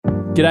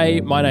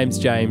G'day, my name's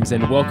James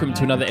and welcome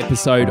to another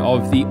episode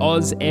of the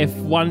Oz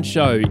F1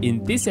 Show.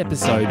 In this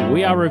episode,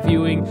 we are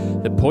reviewing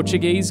the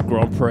Portuguese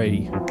Grand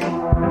Prix.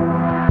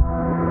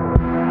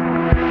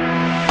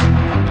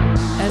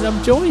 And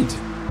I'm joined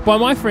by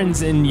my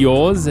friends and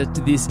yours at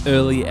this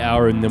early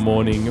hour in the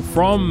morning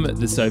from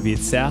the Soviet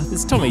South.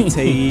 It's Tommy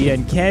T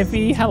and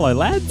Campy. Hello,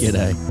 lads.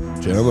 G'day.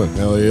 Gentlemen,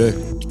 how are you?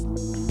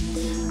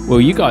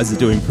 Well, you guys are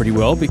doing pretty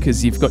well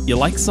because you've got your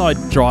Lakeside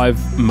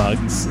Drive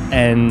mugs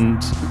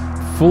and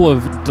full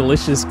of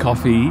delicious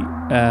coffee.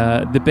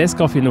 The best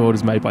coffee in the world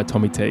is made by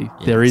Tommy T. Yes.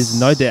 There is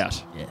no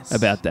doubt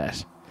about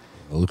that.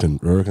 I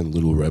reckon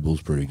Little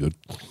Rebel's pretty good.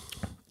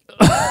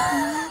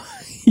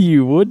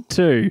 You would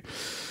too.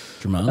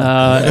 If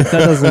that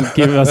doesn't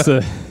give us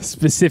a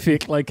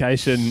specific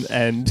location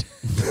and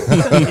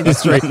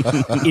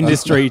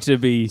industry to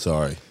be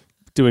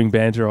doing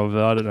banter of,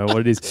 I don't know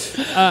what it is.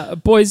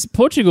 Boys,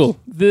 Portugal,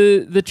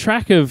 the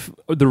track of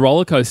the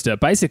roller coaster,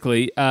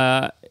 basically,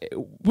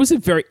 was a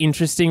very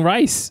interesting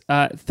race.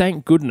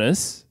 Thank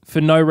goodness for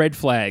no red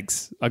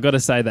flags. I got to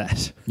say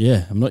that.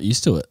 Yeah, I'm not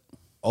used to it.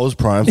 I was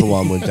praying for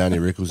one when Danny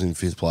Rick was in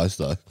fifth place,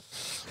 though.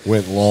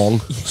 Went long,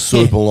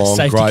 super long,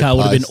 safety great car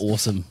would have pace. been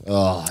awesome.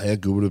 Oh, how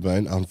good would it have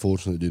been?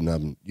 Unfortunately, it didn't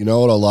happen. You know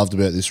what I loved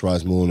about this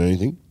race more than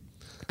anything?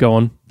 Go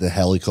on. The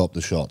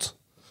helicopter shots.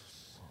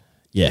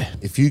 Yeah.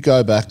 If you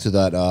go back to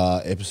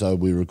that episode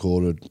we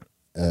recorded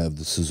of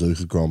the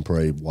Suzuka Grand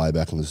Prix way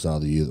back in the start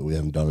of the year that we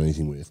haven't done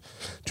anything with,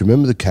 do you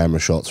remember the camera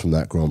shots from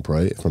that Grand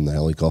Prix from the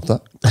helicopter?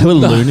 They were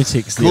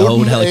lunatics, the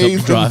old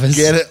helicopter drivers.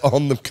 Get it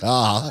on the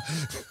car.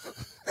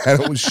 And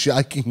it was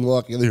shaking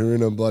like they were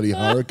in a bloody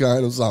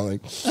hurricane or something.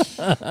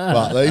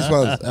 But these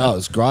ones, it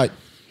was great.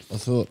 I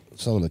thought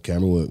some of the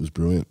camera work was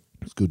brilliant.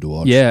 It was good to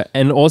watch. Yeah,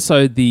 and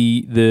also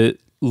the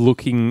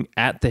looking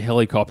at the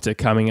helicopter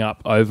coming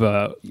up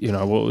over,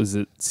 what was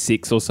it,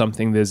 6 or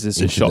something, there's just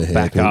a shot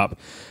back up.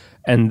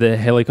 And the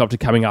helicopter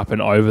coming up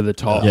and over the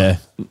top. Yeah.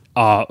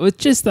 It's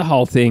just the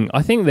whole thing.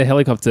 I think the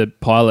helicopter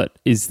pilot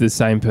is the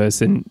same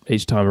person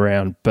each time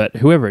around, but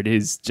whoever it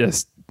is,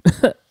 just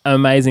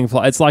amazing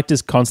flight. It's like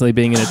just constantly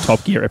being in a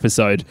Top Gear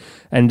episode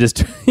and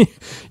just,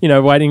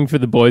 waiting for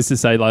the boys to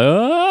say like,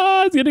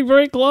 it's getting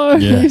very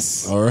close. Yeah.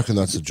 I reckon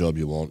that's the job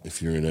you want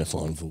if you're in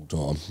F1 full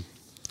time.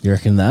 You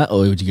reckon that, or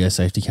would you go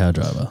safety car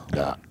driver?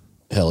 Nah.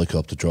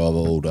 Helicopter driver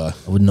all day.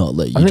 I would not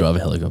let you drive a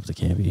helicopter,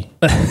 Campy.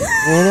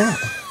 Why not?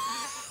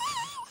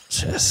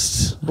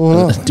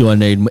 Do I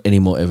need any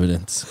more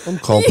evidence? I'm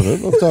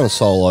confident. I've done a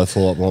solo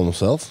flight by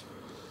myself.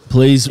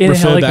 Please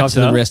refer back to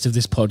the rest of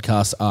this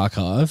podcast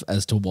archive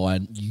as to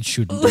why you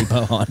shouldn't be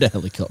behind a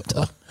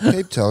helicopter. I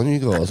keep telling you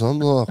guys, I'm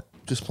like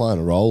just playing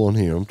a role on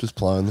here. I'm just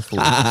playing the fool,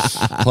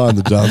 playing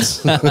the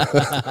dunce.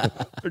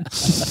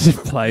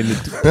 playing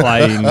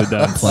the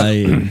dunce.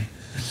 Playing.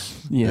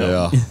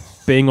 Yeah.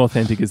 Being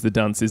authentic as the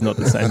dunce is not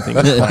the same thing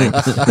as playing.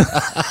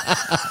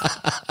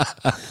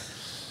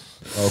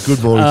 Oh,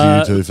 good morning to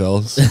you too,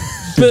 fellas.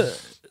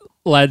 But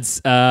lads,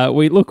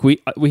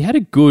 we had a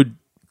good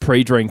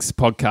pre-drinks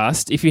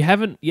podcast. If you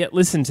haven't yet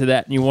listened to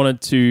that and you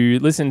wanted to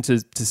listen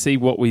to see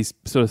what we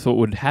sort of thought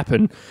would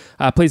happen,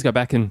 please go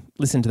back and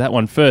listen to that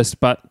one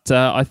first. But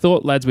I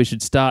thought, lads, we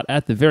should start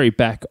at the very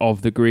back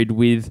of the grid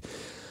with,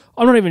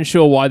 I'm not even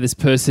sure why this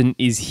person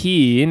is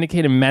here.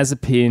 Nikita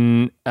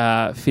Mazepin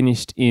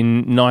finished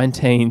in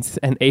 19th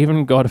and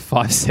even got a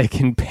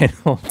 5-second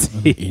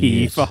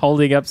penalty for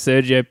holding up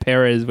Sergio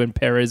Perez when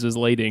Perez was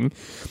leading.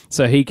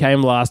 So he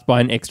came last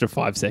by an extra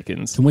 5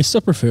 seconds. Can we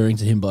stop referring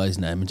to him by his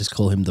name and just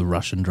call him the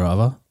Russian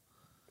driver?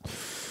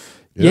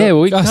 Yeah,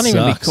 well, he can't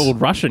even be called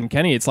Russian,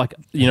 can he? It's like,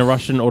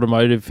 Russian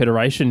Automotive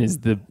Federation is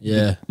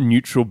the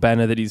neutral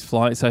banner that he's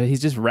flying. So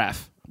he's just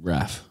RAF.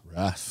 Raf.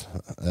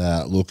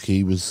 Look,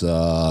 he was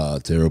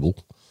terrible.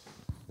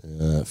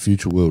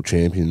 Future world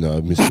champion,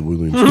 though, Mr.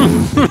 Williams.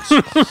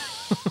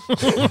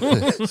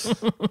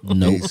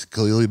 Nope. He's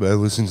clearly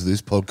been listening to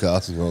this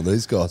podcast and going,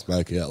 these guys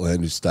make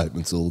outlandish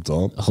statements all the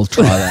time. I'll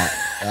try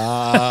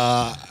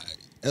that.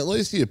 At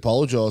least he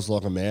apologised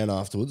like a man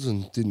afterwards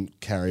and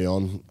didn't carry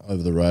on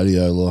over the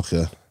radio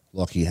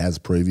like he has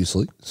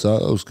previously. So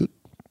that was good.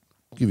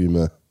 Give him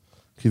a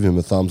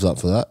thumbs up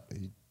for that.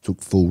 He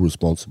took full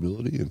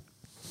responsibility and.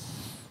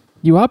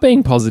 You are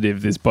being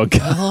positive, this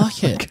podcast. I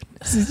like it.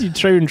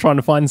 You're even trying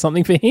to find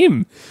something for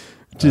him,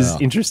 which is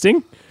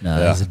interesting. No,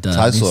 there's a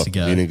tastes like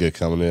vinegar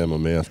coming out of my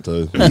mouth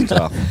too. It's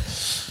tough.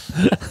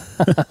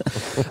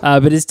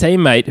 But his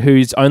teammate,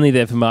 who's only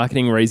there for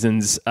marketing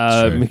reasons,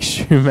 Mick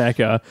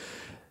Schumacher,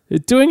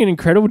 doing an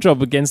incredible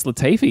job against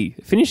Latifi,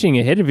 finishing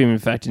ahead of him, in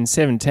fact, in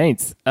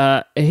 17th.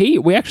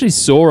 We actually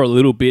saw a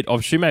little bit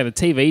of Schumacher, the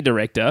TV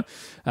director,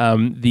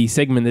 the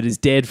segment that is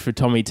dead for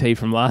Tommy T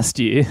from last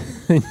year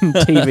in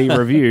TV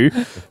review.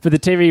 But the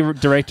TV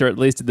director, at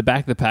least at the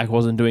back of the pack,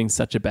 wasn't doing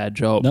such a bad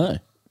job. No.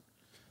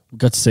 We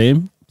got to see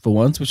him for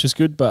once, which is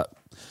good, but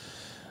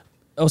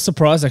I was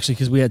surprised actually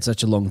because we had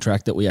such a long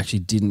track that we actually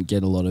didn't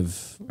get a lot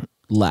of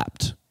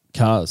lapped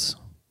cars,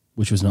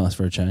 which was nice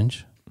for a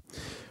change.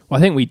 I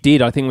think we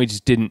did. I think we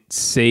just didn't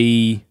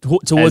see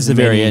Towards as the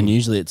very many- end,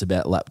 usually it's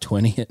about lap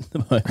 20 at the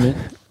moment.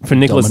 For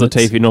Nicholas Dominance.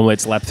 Latifi, normally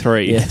it's lap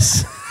 3.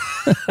 Yes.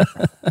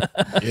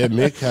 Yeah,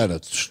 Mick had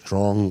a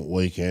strong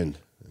weekend.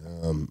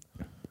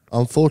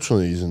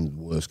 Unfortunately, he's in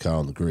the worst car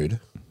on the grid,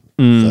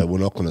 so we're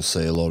not going to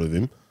see a lot of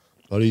him.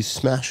 But he's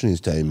smashing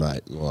his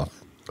teammate, like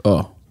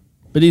Oh.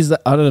 But is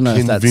that, I don't know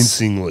if that's,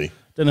 convincingly.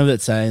 don't know if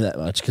that's saying that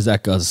much because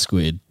that guy's a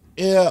squid.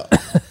 Yeah,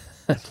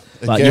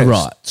 But you're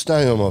right.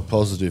 Staying on my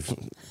positive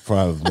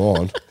frame of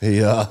mind,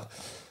 he won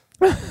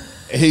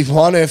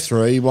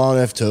F3, he won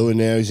F2, and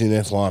now he's in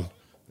F1,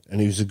 and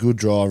he was a good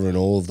driver in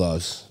all of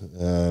those.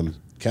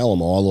 Callum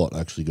Ilott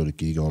actually got a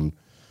gig on.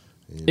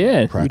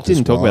 Yeah, we practice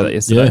didn't talk about Yeah. that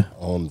yesterday.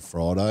 on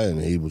Friday,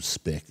 and he was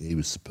he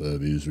was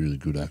superb. He was really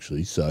good,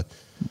 actually. So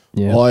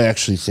Yeah. I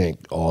actually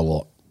think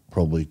Ilott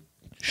probably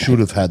should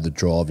have had the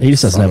drive. He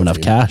just doesn't have enough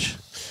cash.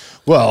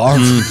 Well,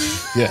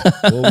 yeah,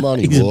 well,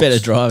 money He's a walks. better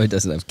driver. He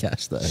doesn't have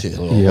cash, though.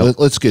 Yeah, well,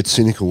 let's get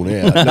cynical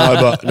now.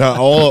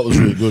 Ilott was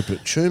really good,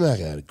 but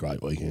Schumacher had a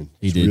great weekend.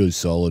 He It's did. really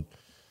solid.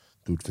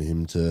 Good for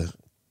him to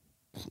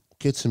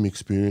get some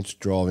experience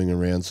driving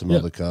around some Yep.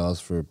 other cars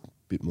for a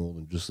bit more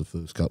than just the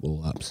first couple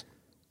of laps.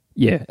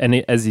 Yeah, and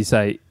as you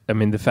say, I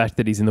mean, the fact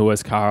that he's in the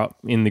worst car up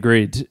in the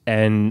grid,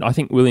 and I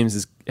think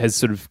Williams has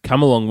sort of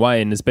come a long way,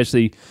 and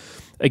especially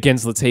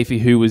against Latifi,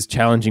 who was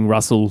challenging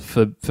Russell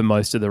for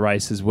most of the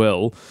race as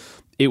well.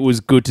 It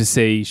was good to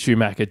see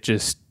Schumacher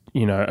just,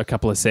 a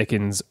couple of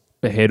seconds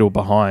ahead or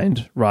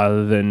behind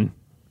rather than,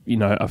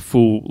 a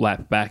full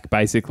lap back,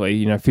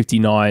 basically,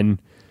 59,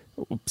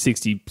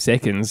 60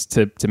 seconds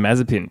to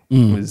Mazepin.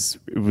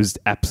 It was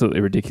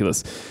absolutely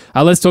ridiculous.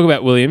 Let's talk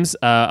about Williams,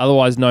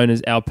 otherwise known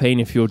as Alpine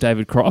if you're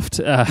David Croft,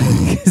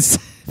 because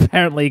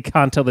apparently you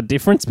can't tell the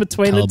difference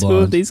between the two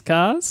Colourblind. of these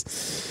cars,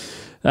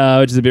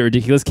 which is a bit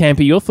ridiculous.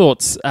 Campy, your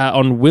thoughts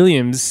on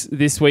Williams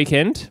this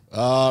weekend?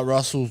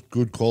 Russell,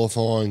 good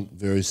qualifying,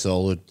 very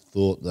solid.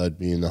 Thought they'd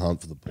be in the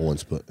hunt for the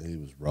points, but he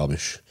was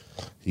rubbish.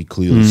 He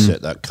clearly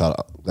set that car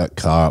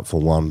up for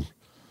one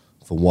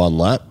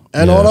lap,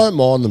 and I don't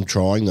mind them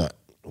trying that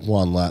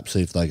one lap,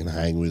 see if they can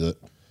hang with it,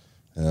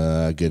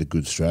 get a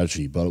good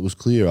strategy. But it was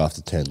clear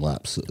after 10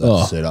 laps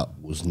that setup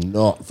was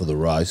not for the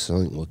race. I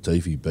think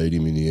Latifi beat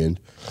him in the end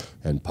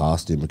and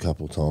passed him a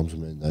couple of times. I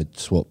mean, they'd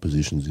swapped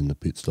positions in the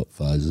pit stop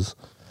phases.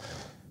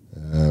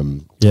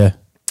 Yeah.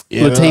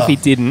 Yeah, Latifi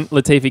didn't.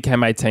 Latifi came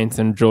 18th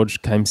and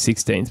George came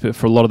 16th, but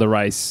for a lot of the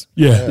race,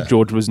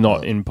 George was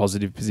not in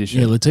positive position.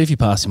 Yeah, Latifi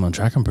passed him on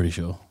track, I'm pretty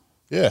sure.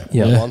 Yeah,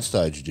 Yeah. at one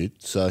stage he did.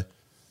 So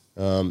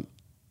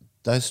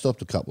they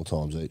stopped a couple of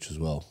times each as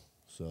well.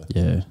 So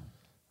Yeah.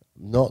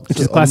 not Which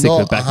is classic I'm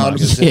for not back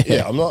 100%, markers.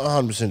 yeah, I'm not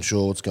 100%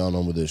 sure what's going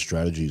on with their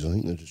strategies. I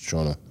think they're just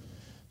trying to.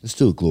 They're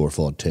still a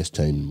glorified test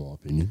team, in my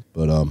opinion.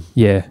 But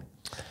Yeah.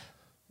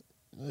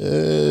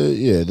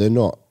 yeah, they're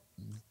not.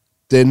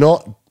 They're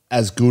not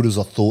as good as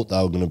I thought they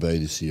were going to be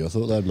this year. I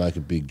thought they'd make a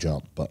big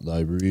jump, but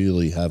they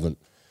really haven't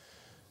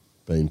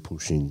been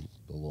pushing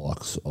the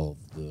likes of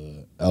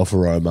the Alfa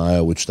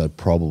Romeo, which they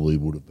probably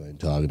would have been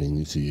targeting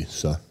this year.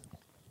 So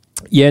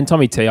Yeah, and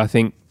Tommy T, I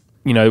think,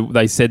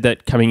 they said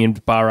that coming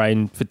into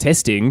Bahrain for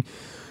testing,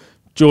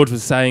 George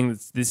was saying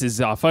that this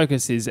is our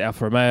focus is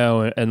Alfa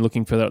Romeo and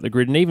looking further up the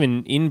grid. And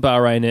even in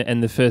Bahrain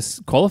and the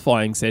first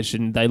qualifying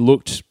session, they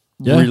looked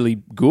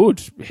really good.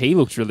 He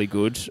looked really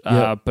good,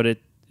 but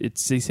it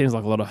seems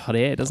like a lot of hot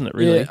air, doesn't it,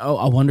 really? Yeah,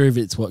 I wonder if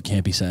it's what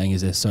Campy's saying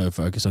is they're so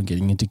focused on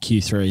getting into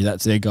Q3.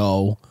 That's their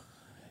goal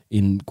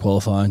in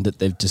qualifying, that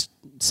they've just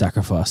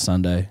sacrificed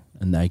Sunday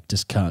and they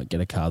just can't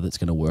get a car that's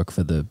going to work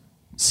for the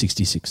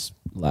 66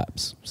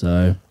 laps.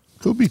 So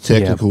could be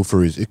technical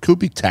for his. It could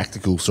be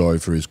tactical. Sorry,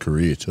 for his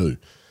career too.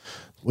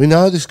 We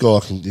know this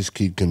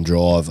kid can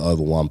drive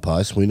over one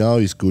pace. We know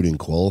he's good in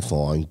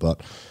qualifying,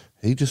 but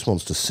he just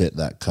wants to set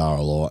that car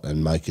alight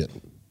and make it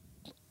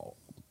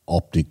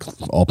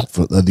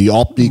the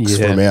optics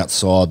from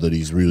outside, that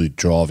he's really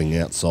driving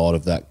outside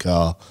of that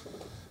car.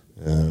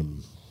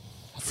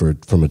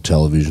 From a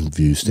television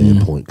view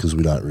standpoint, because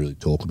we don't really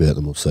talk about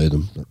them or see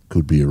them. That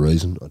could be a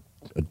reason. I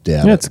doubt it.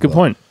 Yeah, that's a good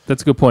point.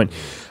 That's a good point.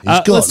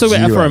 Let's Let's talk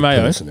about Alfa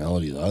Romeo.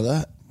 Personality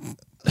though.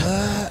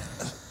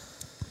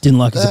 didn't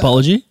like his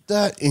apology.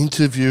 That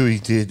interview he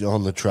did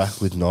on the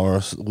track with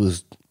Norris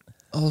was.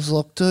 I was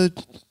like,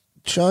 dude,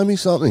 show me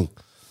something.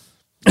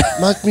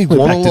 Make me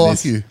want to back to like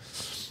this. you.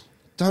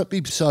 Don't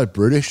be so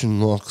British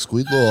and like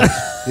squid like,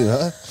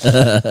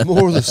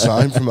 More of the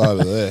same from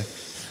over there.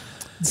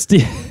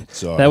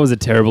 Sorry. That was a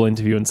terrible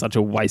interview and such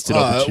a wasted It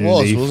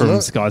opportunity was, wasn't from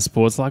it? Sky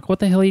Sports. Like, what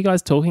the hell are you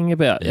guys talking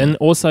about? And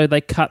also,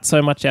 they cut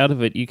so much out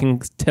of it. You can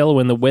tell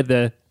when the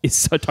weather is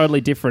so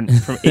totally different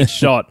from each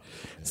shot.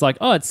 It's like,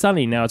 oh, it's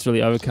sunny. Now it's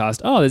really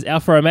overcast. Oh, there's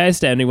Alfa Romeo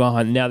standing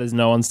behind. Now there's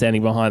no one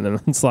standing behind them.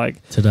 It's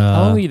like, Ta-da.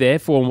 how long were you there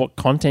for and what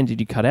content did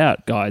you cut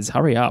out? Guys,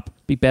 hurry up.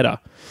 Be better.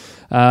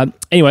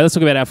 Anyway, let's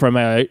talk about Alfa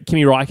Romeo.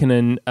 Kimi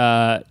Räikkönen,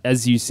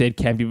 as you said,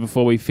 Campy,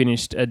 before we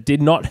finished,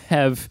 did not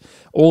have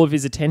all of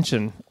his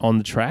attention on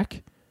the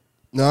track.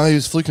 No, he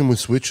was flicking with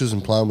switches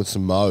and playing with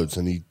some modes,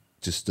 and he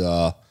just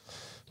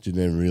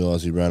Didn't even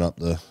realise he ran up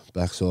the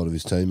backside of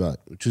his teammate,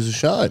 which is a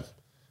shame.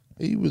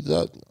 He was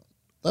they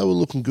were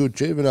looking good.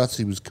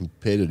 Giovinazzi was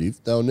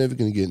competitive. They were never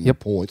going to get in the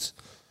points.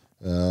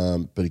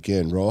 But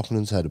again,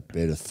 Raikkonen's had a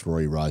better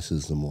 3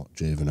 races than what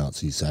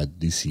Giovinazzi's had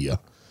this year.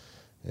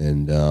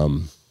 And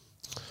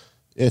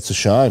it's a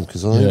shame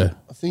because I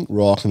think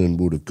Raikkonen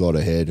would have got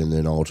ahead and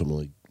then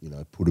ultimately,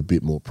 put a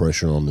bit more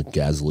pressure on the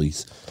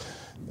Gaslys.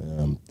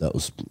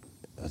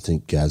 I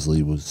think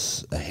Gasly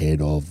was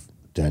ahead of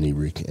Danny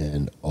Rick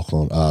and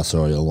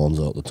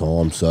Alonso at the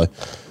time. So,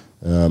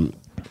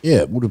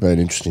 it would have been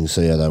interesting to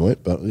see how they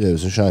went, but it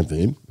was a shame for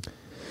him.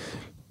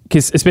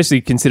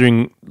 Especially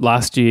considering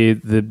last year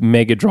the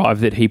mega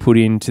drive that he put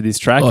into this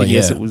track. And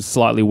yes, it was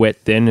slightly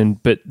wet then,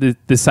 but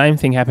the same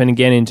thing happened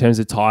again in terms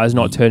of tyres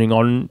not turning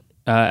on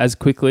as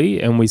quickly,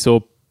 and we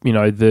saw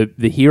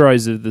the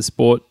heroes of the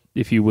sport,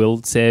 if you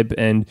will, Seb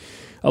and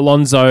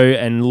Alonso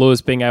and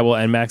Lewis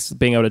and Max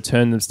being able to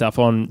turn them stuff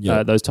on,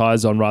 those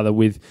tyres on rather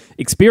with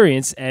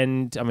experience.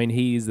 And I mean,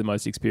 he is the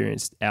most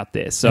experienced out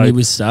there. So and he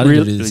was starting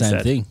to do the same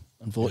sad thing.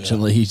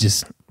 Unfortunately, he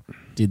just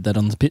did that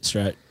on the pit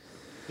straight.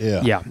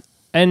 Yeah.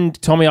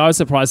 And Tommy, I was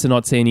surprised to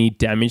not see any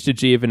damage to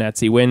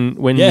Giovinazzi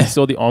when you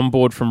saw the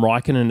onboard from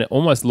Raikkonen. It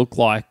almost looked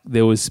like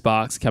there was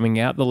sparks coming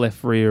out the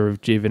left rear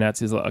of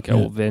Giovinazzi. It's like, okay,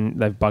 well then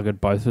they've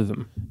buggered both of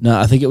them. No,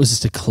 I think it was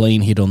just a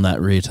clean hit on that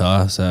rear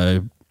tyre.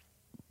 So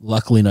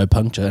luckily, no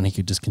puncture, and he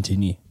could just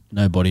continue.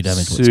 No body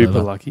damage whatsoever.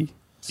 Super lucky.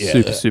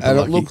 Yeah, super and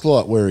lucky. it looked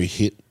like where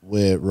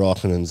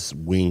Raikkonen's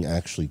wing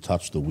actually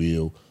touched the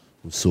wheel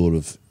was sort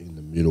of in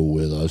the middle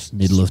where those...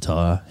 Middle of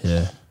tyre,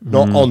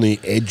 Not on the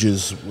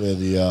edges where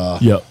the... I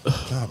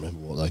can't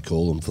remember what they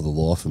call them for the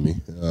life of me.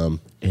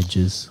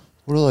 Edges.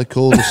 What do they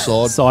call the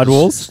side...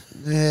 Sidewalls?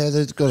 Yeah,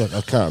 they've got it. I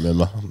can't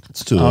remember.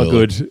 It's too early.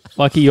 Good.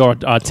 Lucky you're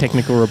our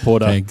technical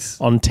reporter. Thanks.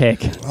 On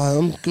tech.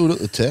 I'm good at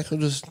the tech. I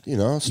just, You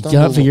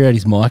can't figure out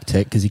his mic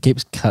tech because he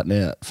keeps cutting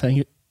out.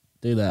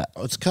 Do that.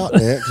 It's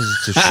cutting out because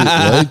it's a shit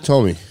lead,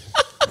 Tommy.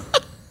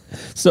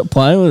 Stop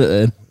playing with it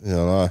then.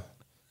 Yeah, I know.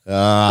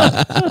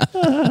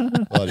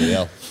 Bloody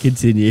hell.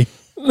 Continue.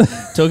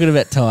 Talking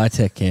about tyre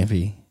tech,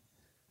 Campy.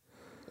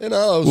 Yeah,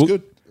 no, it was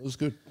good. It was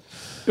good.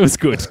 It was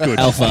good.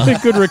 Alpha.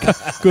 good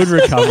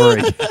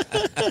recovery.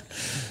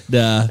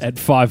 Nah. At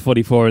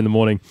 5:44 in the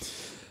morning.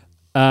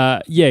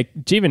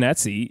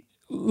 Giovinazzi.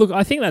 Look,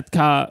 I think that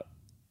car...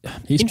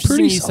 He's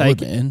pretty solid,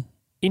 man.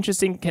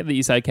 Interesting that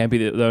you say, Campy,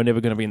 that they were never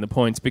going to be in the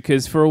points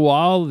because for a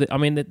while, the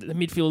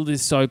midfield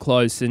is so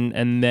close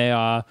and they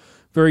are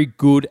very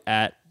good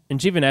at... And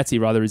Giovinazzi,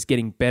 rather, is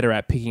getting better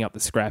at picking up the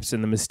scraps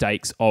and the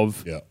mistakes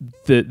of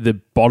the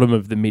bottom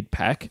of the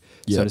mid-pack,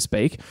 so to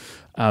speak.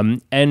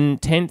 And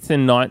 10th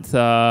and 9th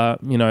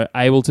are,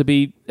 able to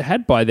be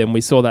had by them.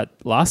 We saw that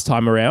last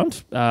time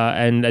around.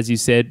 And as you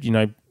said,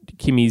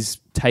 Kimi's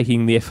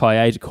taking the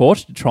FIA to court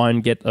to try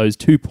and get those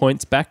 2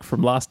 points back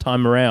from last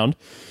time around.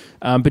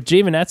 But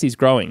Giovinazzi's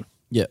growing.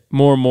 Yeah.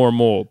 More and more and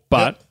more.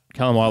 But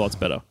Callum Ilot's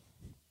better.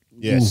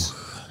 Yes. Ooh,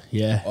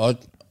 yeah.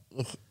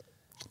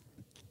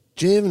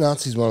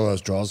 Giovinazzi's one of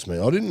those drivers for me.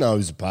 I didn't know he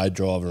was a paid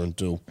driver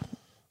until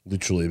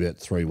literally about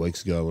 3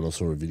 weeks ago when I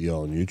saw a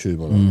video on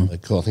YouTube on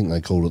it. I think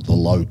they called it the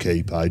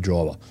low-key paid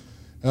driver.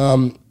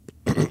 The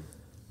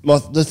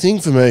thing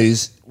for me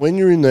is when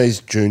you're in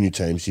these junior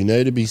teams, you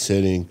need to be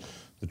setting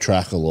the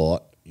track a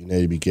lot. You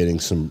need to be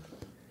getting some,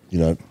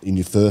 in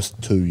your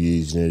first 2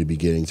 years, you need to be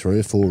getting 3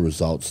 or 4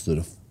 results that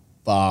are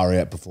far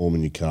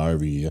outperforming your car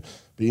every year.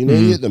 But you need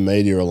to get the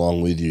media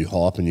along with you,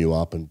 hyping you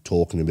up and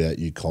talking about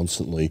you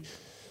constantly.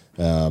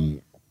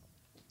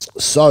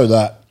 So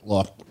that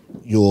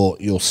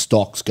your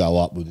stocks go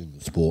up within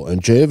the sport,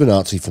 and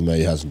Giovinazzi for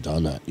me hasn't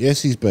done that.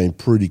 Yes, he's been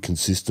pretty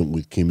consistent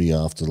with Kimi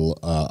after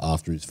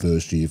his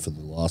first year for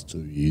the last 2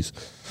 years,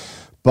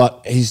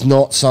 but he's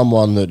not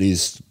someone that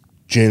is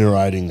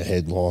generating the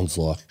headlines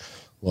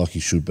like he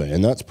should be,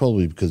 and that's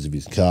probably because of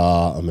his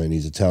car. I mean,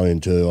 he's Italian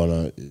too.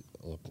 A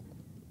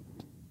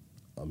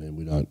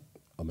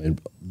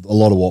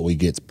lot of what we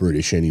get's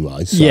British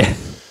anyway. So.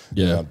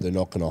 Yeah. They're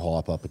not going to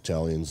hype up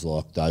Italians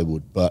like they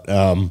would. But,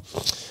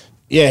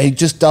 he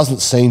just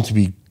doesn't seem to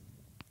be...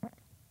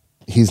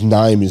 His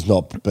name is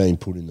not being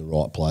put in the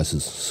right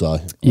places. So, I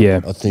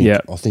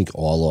think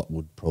Ilott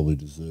would probably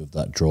deserve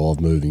that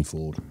drive moving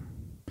forward.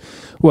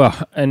 Well,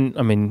 and,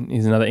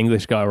 he's another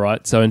English guy,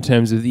 right? So, in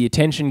terms of the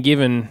attention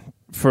given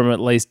from at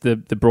least the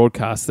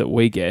broadcast that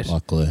we get...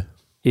 Luckily.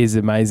 ...is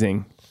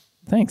amazing.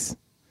 Thanks.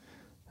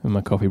 And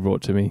my coffee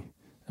brought to me.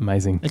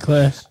 Amazing. Hey,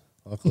 Claire.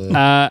 Hi,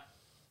 Claire.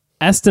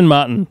 Aston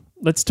Martin,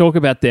 let's talk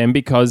about them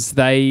because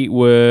we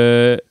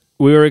were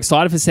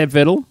excited for Seb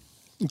Vettel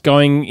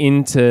going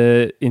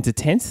into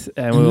 10th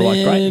and we were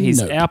like, great, he's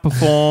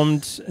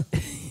outperformed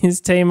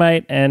his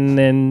teammate and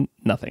then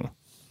nothing.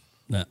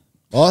 No.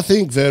 I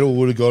think Vettel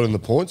would have got in the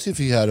points if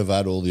he had have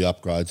had all the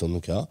upgrades on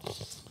the car.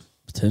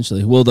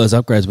 Potentially. Well, those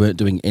upgrades weren't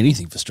doing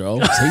anything for Stroll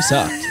because he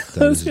sucked.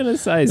 I was going to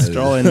say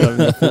Stroll ended up in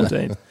the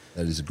 14th.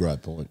 That is a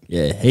great point.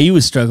 Yeah, he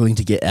was struggling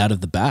to get out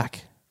of the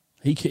back.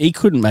 He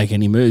couldn't make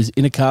any moves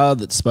in a car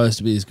that's supposed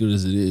to be as good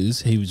as it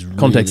is. He was really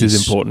Context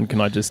is important. Can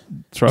I just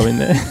throw in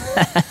there?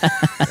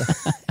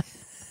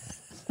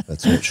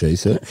 That's what she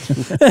said.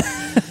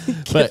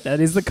 But That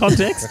is the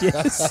context,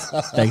 yes.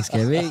 thanks,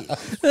 Kevin.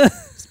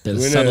 We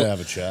need to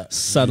have a chat.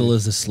 Subtle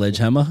as a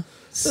sledgehammer.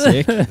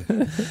 Sick.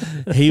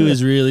 He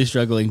was really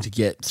struggling to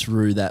get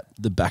through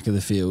the back of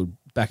the field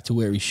back to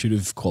where he should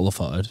have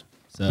qualified.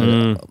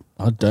 So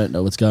I don't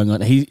know what's going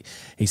on. He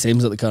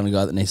seems like the kind of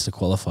guy that needs to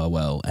qualify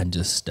well and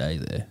just stay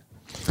there.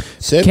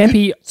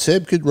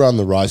 Seb could run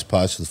the race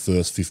pace for the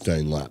first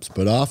 15 laps,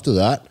 but after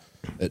that,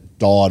 it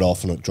died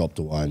off and it dropped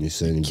away, and you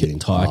seen him getting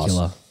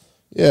Tacticular. past.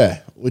 Yeah,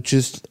 which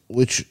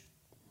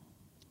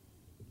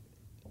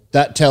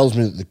that tells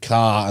me that the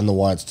car and the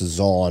way it's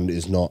designed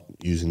is not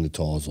using the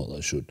tyres like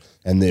they should,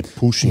 and they're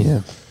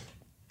pushing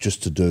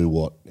just to do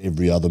what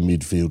every other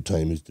midfield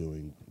team is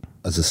doing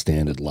as a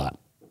standard lap.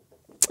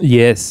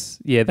 Yes.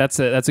 Yeah, that's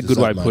a Does good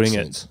that way of make putting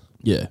sense?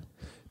 Yeah.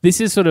 This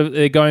is sort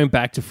of going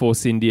back to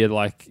Force India,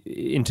 like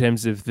in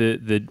terms of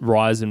the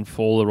rise and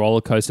fall, the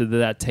roller coaster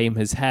that team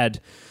has had.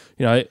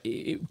 You know,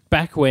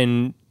 back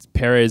when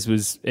Perez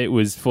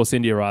was Force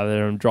India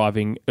rather than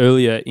driving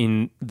earlier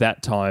in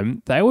that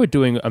time, they were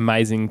doing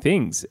amazing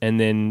things, and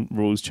then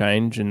rules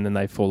change and then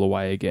they fall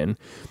away again.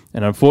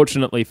 And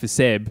unfortunately for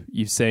Seb,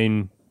 you've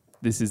seen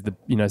this is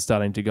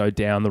starting to go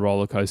down the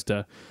roller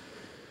coaster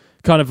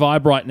kind of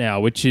vibe right now,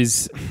 which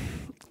is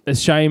a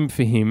shame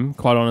for him,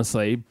 quite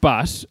honestly.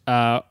 But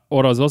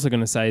what I was also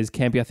going to say is,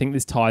 Campy, I think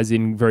this ties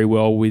in very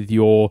well with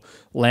your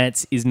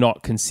Lance is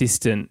not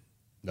consistent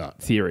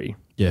theory.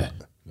 Yeah.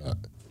 No.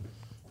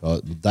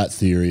 That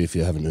theory, if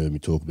you haven't heard me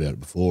talk about it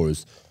before,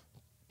 is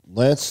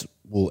Lance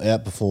will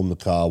outperform the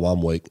car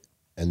 1 week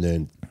and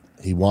then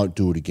he won't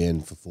do it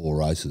again for 4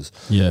 races.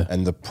 Yeah.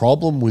 And the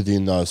problem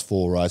within those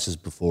 4 races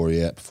before he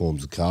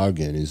outperforms the car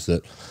again is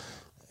that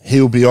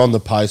he'll be on the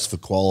pace for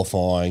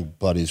qualifying,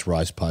 but his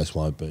race pace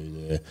won't be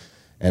there.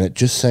 And it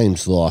just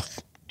seems like,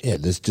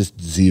 there's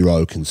just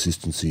zero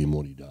consistency in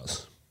what he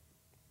does.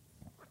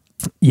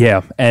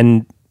 Yeah,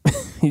 and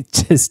it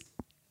just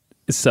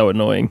is so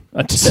annoying.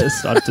 I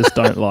just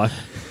don't like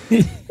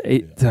it.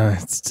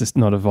 It's just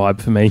not a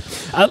vibe for me.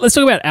 Let's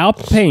talk about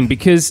Alpine,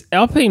 because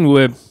Alpine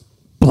were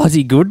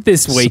bloody good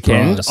this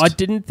weekend. Surprised. I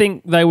didn't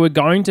think they were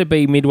going to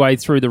be midway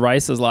through the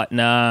race. I was like,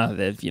 nah,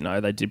 they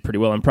did pretty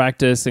well in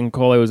practice, and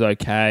Corley was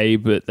okay,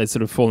 but they've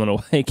sort of fallen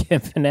away.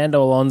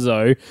 Fernando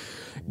Alonso,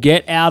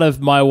 get out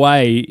of my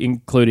way,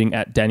 including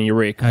at Danny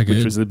Rick,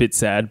 which was a bit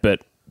sad,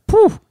 but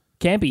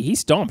Campy, he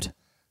stomped.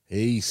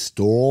 He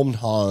stormed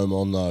home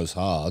on those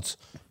hards,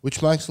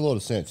 which makes a lot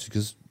of sense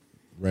because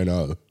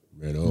Renault.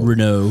 They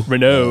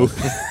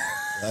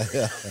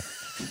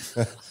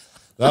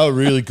were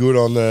really good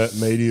on the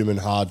medium and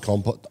hard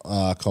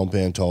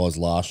compound tyres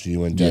last year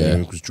when Danny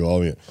Rick was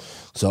driving it.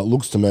 So it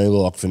looks to me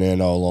like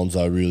Fernando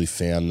Alonso really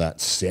found that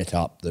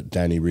setup that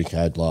Danny Rick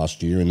had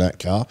last year in that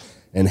car,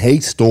 and he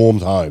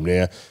stormed home.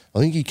 Now, I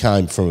think he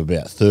came from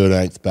about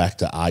 13th back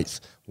to 8th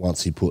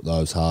once he put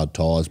those hard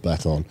tyres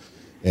back on.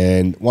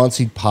 And once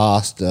he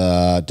passed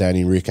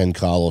Danny Rick and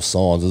Carlos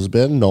Sainz, there was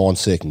about a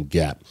 9-second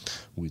gap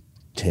with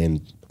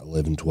 10,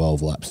 11,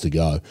 12 laps to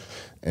go.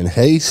 And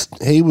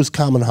he was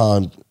coming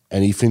home,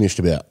 and he finished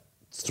about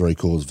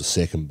 3/4 of a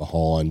second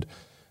behind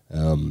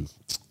his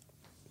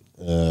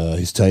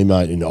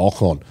teammate in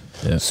Ocon.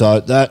 Yeah.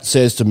 So that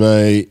says to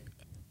me,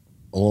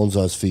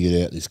 Alonso's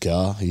figured out this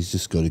car. He's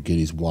just got to get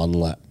his 1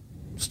 lap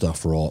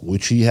stuff right,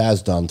 which he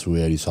has done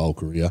throughout his whole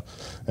career.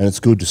 And it's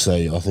good to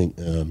see. I think,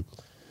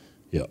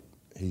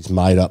 he's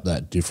made up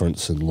that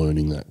difference in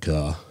learning that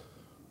car.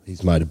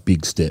 He's made a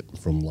big step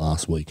from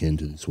last weekend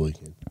to this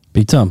weekend.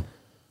 Big time.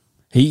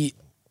 It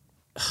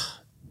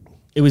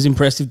was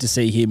impressive to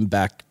see him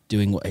back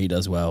doing what he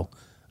does well.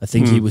 I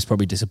think he was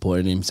probably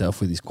disappointed in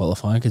himself with his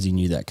qualifying because he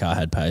knew that car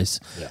had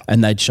pace,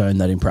 and they'd shown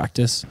that in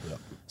practice,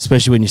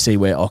 especially when you see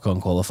where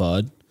Ocon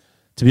qualified.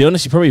 To be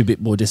honest, you're probably a bit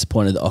more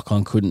disappointed that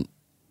Ocon couldn't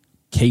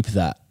keep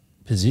that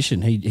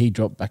position. He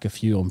dropped back a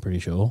few, I'm pretty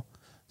sure.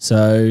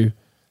 So...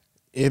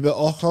 Yeah, but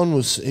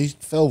Ocon he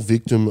fell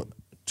victim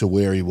to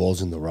where he was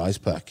in the race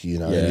pack. You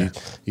know,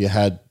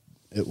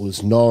 it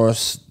was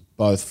Norris,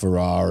 both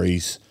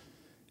Ferraris,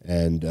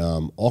 and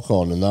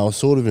Ocon, and they were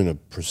sort of in a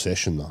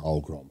procession the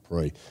whole Grand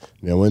Prix.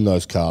 Now, when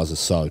those cars are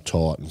so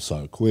tight and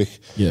so quick,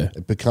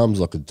 it becomes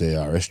like a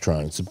DRS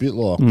train. It's a bit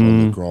like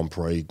on the Grand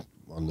Prix,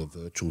 on the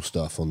virtual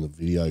stuff, on the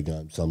video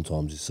game.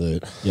 Sometimes you see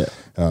it. Yeah,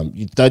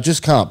 they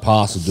just can't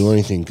pass or do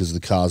anything because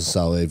the cars are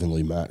so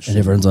evenly matched. and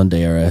everyone's on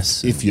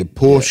DRS. If you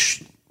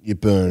push... You're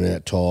burning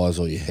out tyres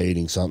or you're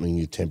heating something,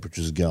 your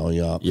temperature's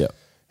going up. Yeah.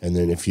 And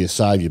then if you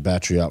save your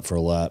battery up for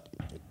a lap,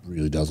 it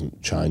really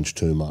doesn't change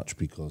too much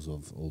because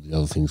of all the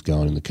other things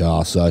going in the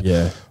car. So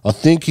I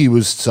think he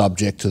was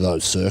subject to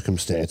those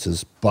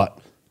circumstances. But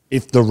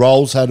if the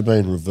roles had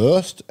been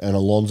reversed and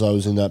Alonso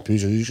was in that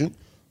position,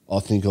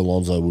 I think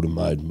Alonso would have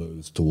made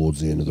moves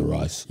towards the end of the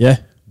race. Yeah.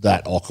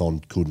 That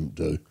Ocon couldn't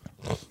do.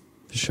 For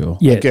sure.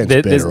 Yeah, Against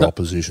better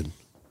opposition.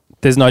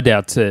 There's no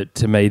doubt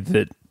to me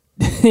that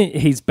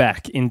he's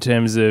back in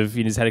terms of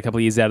he's had a couple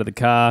of years out of the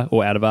car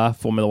or out of a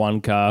Formula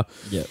One car.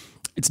 Yep.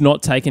 It's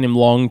not taken him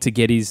long to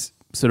get his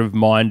sort of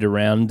mind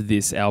around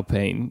this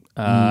Alpine,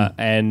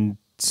 and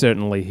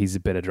certainly he's a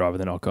better driver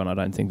than Ocon. I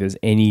don't think there's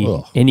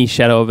any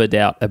shadow of a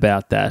doubt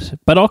about that.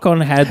 But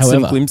Ocon had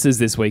some glimpses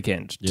this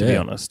weekend, to be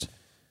honest.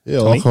 Yeah,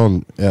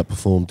 Ocon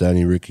outperformed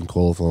Danny Rick in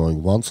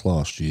qualifying once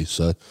last year,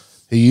 so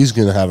he is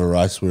going to have a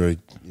race where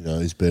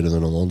he's better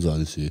than Alonso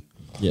this year.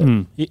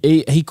 Yeah,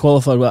 he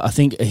qualified well. I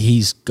think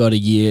he's got a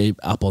year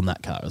up on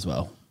that car as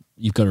well.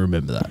 You've got to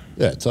remember that.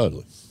 Yeah,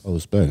 totally. I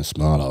was being a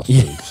smart ass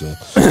too. So.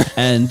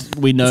 And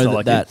we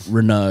know that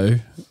Renault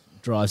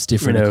drives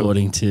different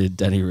according to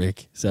Danny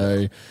Rick.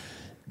 So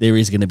there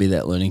is going to be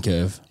that learning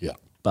curve. Yeah.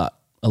 But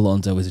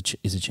Alonso is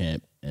a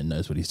champ and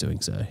knows what he's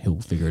doing, so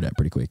he'll figure it out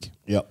pretty quick.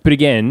 Yeah. But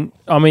again,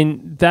 I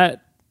mean,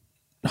 that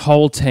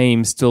whole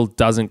team still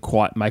doesn't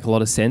quite make a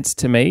lot of sense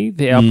to me.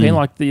 The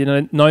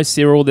Alpine, no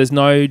Cyril, there's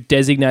no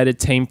designated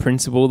team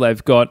principal.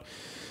 They've got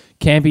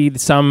Campy,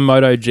 some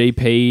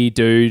MotoGP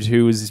dude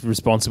who was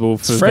responsible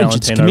for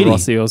Valentino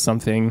Rossi or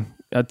something.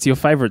 It's your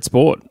favourite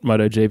sport,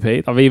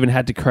 MotoGP. I've even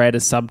had to create a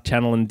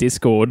sub-channel in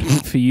Discord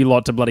for you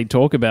lot to bloody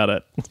talk about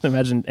it.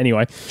 Imagine,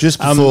 anyway. Just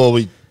before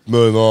we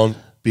move on,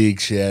 big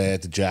shout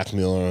out to Jack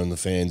Miller and the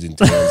fans in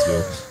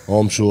Townsville.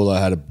 I'm sure they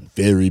had a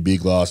very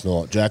big last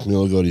night. Jack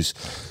Miller got his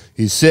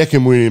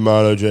second win in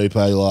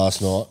MotoGP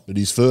last night, but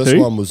his first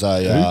one was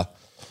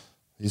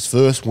his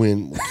first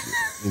win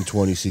in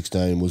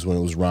 2016 was when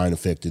it was rain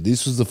affected.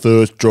 This was the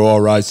first dry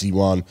race he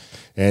won,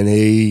 and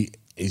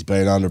he's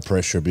been under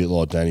pressure a bit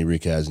like Danny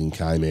Rick has, and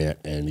came out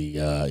and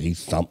he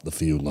thumped the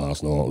field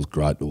last night. It was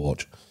great to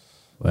watch.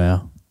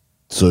 Wow.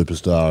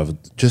 Superstar,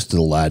 just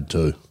a lad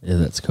too. Yeah,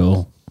 that's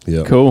cool.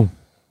 Yeah. Cool.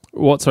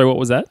 What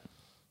was that?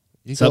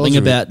 Something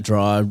about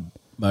dry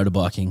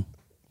motorbiking.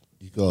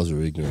 You guys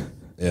are ignorant.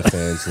 Our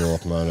fans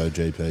like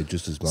MotoGP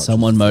just as much.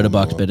 Someone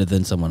motorbiked better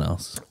than someone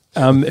else.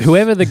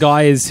 Whoever the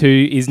guy is who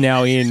is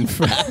now in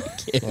for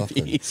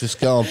just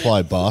go and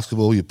play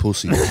basketball, you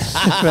pussy. Let's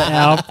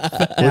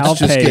Let's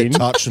just get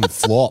touched and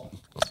flop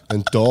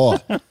and die.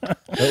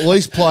 At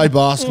least play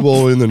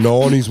basketball in the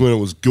 90s when it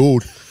was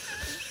good.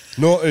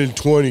 Not in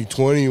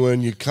 2020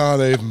 when you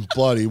can't even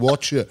bloody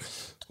watch it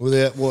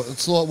without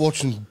it's like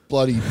watching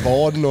bloody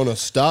Biden on a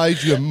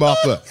stage, you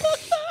muppet.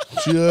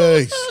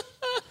 Jeez.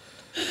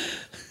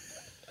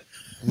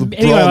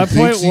 Anyway, my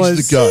point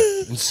was there's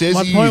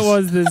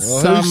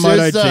some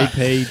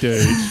MotoGP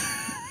dude,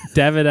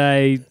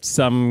 Davide,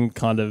 some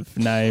kind of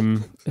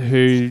name,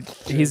 who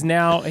he's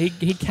now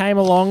he came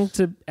along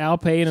to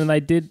Alpine and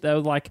they were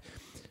like,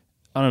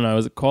 I don't know,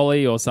 was it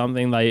Quali or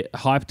something? They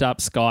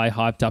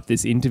hyped up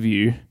this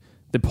interview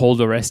that Paul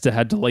di Resta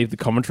had to leave the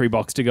commentary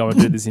box to go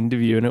and do this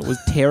interview, and it was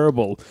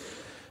terrible.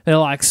 They're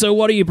like, so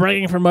what are you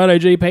bringing from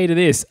MotoGP to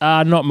this?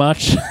 Not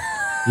much.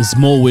 There's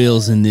more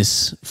wheels in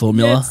this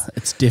formula.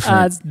 It's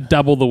different. It's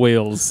double the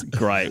wheels.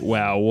 Great.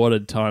 Wow. What a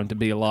time to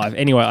be alive.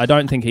 Anyway, I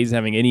don't think he's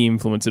having any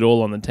influence at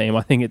all on the team.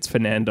 I think it's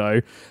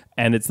Fernando,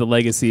 and it's the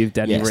legacy of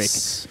Danny Rick.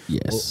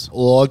 Yes.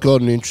 Well, we got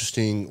an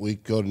interesting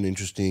look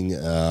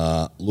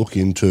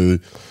into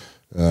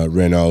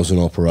Renault as an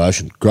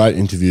operation. Great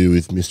interview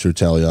with Mr.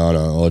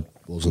 Italiano. I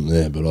wasn't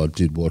there, but I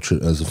did watch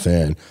it as a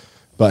fan.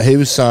 But he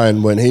was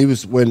saying when they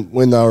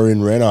were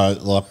in Renault,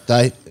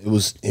 it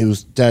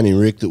was Danny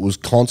Rick that was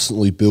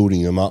constantly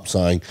building them up,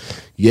 saying,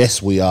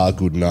 "Yes, we are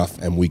good enough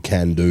and we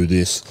can do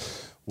this."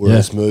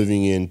 Whereas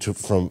moving into a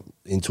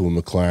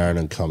McLaren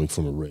and coming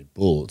from a Red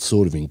Bull, it's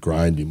sort of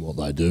ingrained in what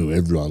they do.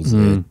 Everyone's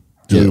there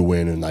to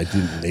win, and they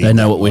didn't need. They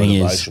know what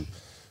winning is.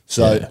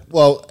 So,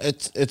 well,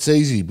 it's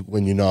easy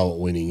when you know what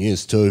winning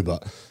is too,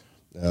 but.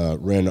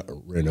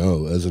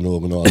 Renault as an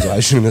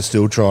organisation are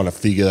still trying to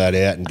figure that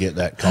out and get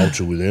that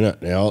culture within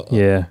it. Now,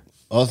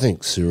 I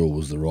think Cyril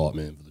was the right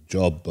man for the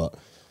job, but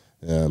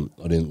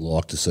I didn't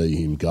like to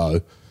see him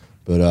go.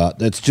 But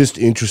that's just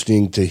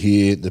interesting to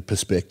hear the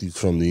perspectives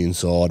from the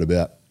inside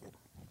about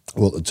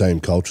what the team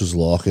culture's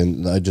like,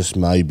 and they just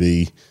may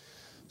be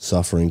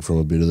suffering from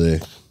a bit of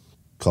their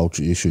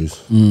culture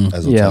issues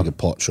as I take a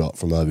pot shot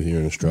from over here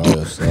in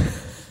Australia. So.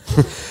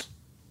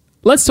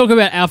 Let's talk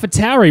about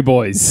AlphaTauri,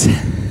 boys.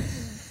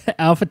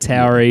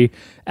 AlphaTauri,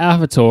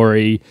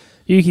 AlphaTauri,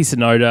 Yuki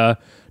Tsunoda,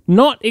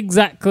 not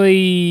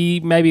exactly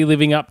maybe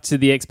living up to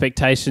the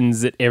expectations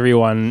that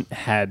everyone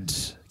had.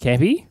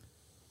 Campy?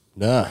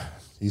 Nah,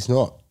 he's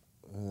not.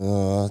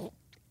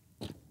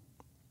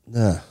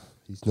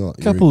 He's not.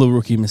 A couple of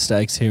rookie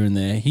mistakes here and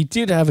there. He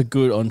did have a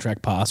good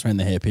on-track pass around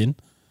the hairpin.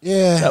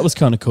 Yeah. That was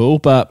kind of cool,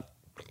 but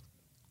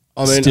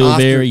still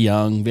very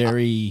young,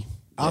 very...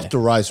 After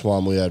race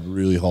one, we had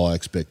really high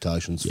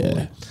expectations for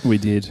him. We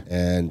did.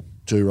 And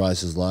 2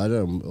 races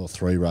later, or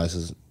 3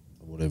 races,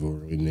 whatever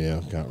we're in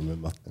now, I can't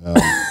remember.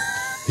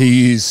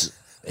 He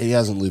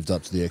hasn't lived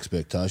up to the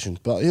expectation,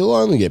 but he'll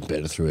only get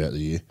better throughout the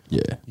year.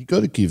 Yeah. You've got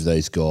to give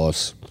these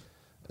guys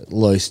at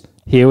least...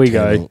 Here we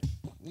go.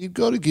 You've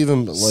got to give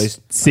them at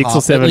least... 6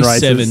 or 7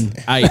 races.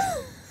 7, 8,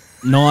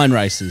 9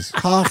 races.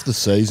 Half the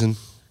season.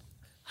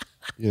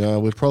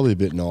 We're probably a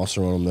bit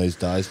nicer on them these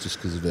days just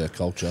because of our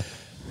culture.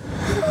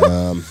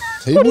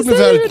 He wouldn't have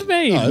that had even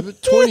mean? No,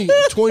 but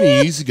 20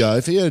 years ago,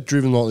 if he had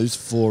driven like this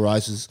 4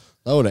 races,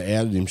 they would have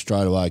outed him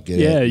straight away.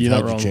 Yeah, You've you're had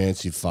not your wrong.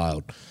 chance, you've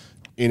failed.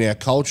 In our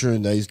culture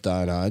in these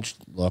day and age,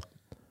 like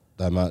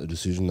they make the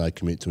decision, they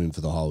commit to him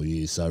for the whole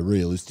year. So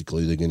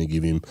realistically, they're going to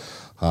give him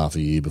half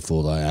a year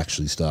before they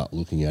actually start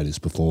looking at his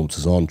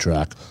performances on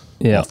track,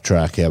 off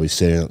track, how he's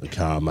setting up the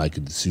car, and make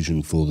a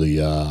decision for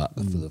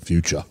the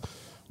future.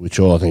 Which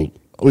I think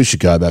we should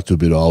go back to a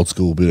bit of old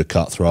school, a bit of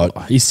cutthroat.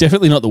 He's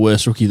definitely not the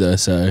worst rookie though,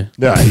 so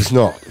No, he's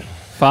not.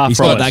 Far he's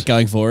from got it. that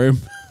going for him.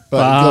 But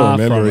you've Far got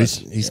to remember,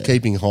 from he's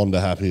keeping Honda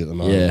happy at the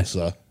moment. Yeah.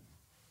 So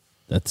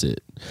That's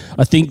it.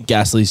 I think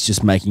Gasly's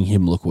just making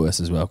him look worse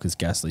as well because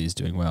Gasly is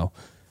doing well.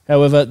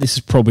 However, this is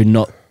probably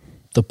not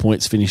the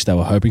points finish they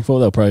were hoping for.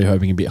 They were probably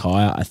hoping a bit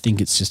higher. I think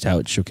it's just how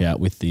it shook out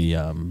with the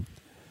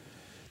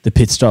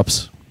pit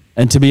stops.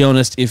 And to be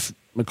honest, if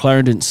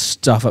McLaren didn't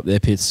stuff up their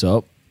pit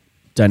stop,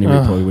 Danny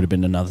Rick probably would have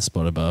been another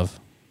spot above.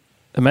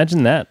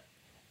 Imagine that.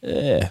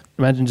 Yeah.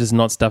 Imagine just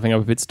not stuffing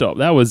up a pit stop.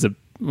 That was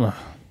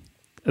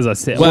as I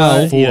said.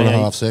 Well,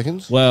 4.5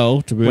 seconds.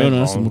 Well, to be Went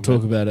honest, and wrong, we'll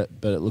talk about it,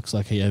 but it looks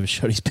like he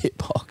overshot his pit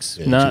box.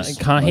 Yeah. No,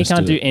 just he most can't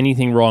of do it.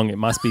 anything wrong. It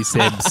must be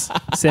Seb's.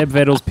 Seb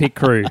Vettel's pit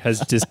crew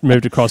has just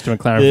moved across to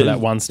McLaren for that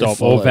one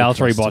stop, or followed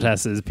Valtteri across to-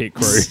 Bottas's pit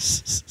crew.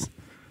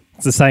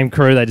 It's the same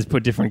crew. They just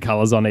put different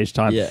colours on each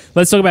time. Yeah.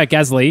 Let's talk about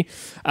Gasly.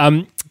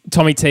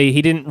 Tommy T,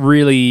 he didn't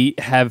really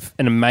have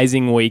an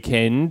amazing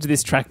weekend.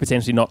 This track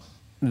potentially not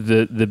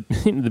the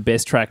the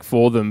best track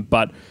for them,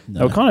 but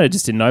they were kind of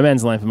just in no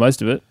man's land for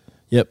most of it.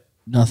 Yep,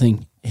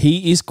 nothing.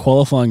 He is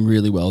qualifying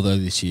really well though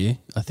this year.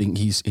 I think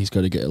he's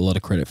got to get a lot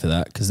of credit for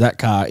that because that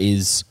car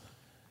is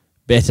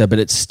better, but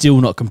it's still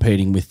not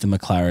competing with the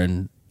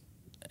McLaren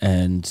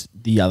and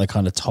the other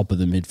kind of top of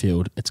the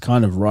midfield. It's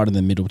kind of right in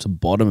the middle to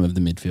bottom of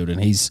the midfield,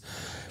 and he's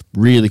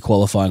really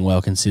qualifying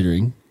well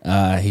considering.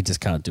 He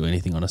just can't do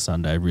anything on a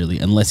Sunday really,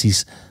 unless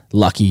he's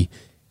lucky.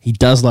 He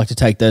does like to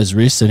take those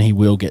risks, and he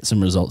will get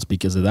some results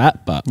because of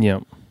that, but Yeah.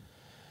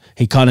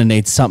 he kind of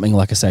needs something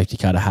like a safety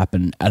car to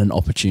happen at an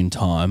opportune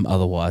time.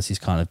 Otherwise, he's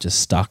kind of just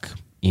stuck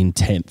in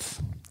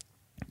 10th.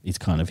 It's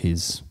kind of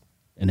his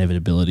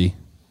inevitability.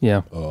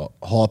 Yeah.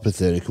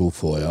 Hypothetical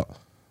for you.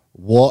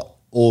 What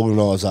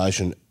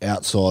organisation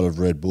outside of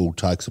Red Bull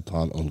takes a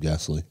punt on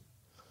Gasly?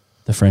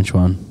 The French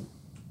one.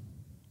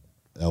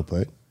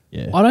 LP?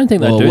 Yeah. I don't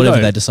think they Or do, whatever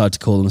though. they decide to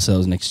call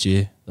themselves next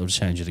year. They'll just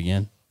change it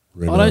again.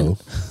 Renault?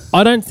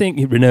 I don't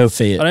think Renault.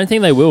 Fiat. I don't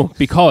think they will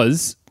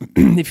because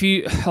if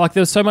you like,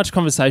 there was so much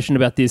conversation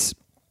about this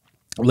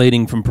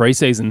leading from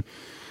preseason,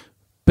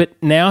 but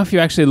now if you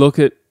actually look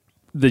at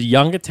the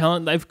younger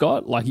talent they've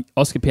got, like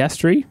Oscar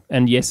Piastri,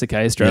 and yes,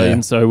 okay, Australian,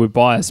 Yeah. so we're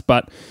biased,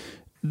 but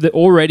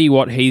already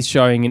what he's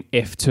showing in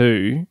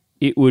F2,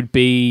 it would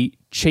be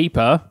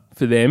cheaper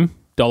for them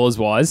dollars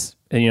wise,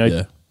 and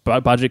Yeah.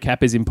 budget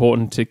cap is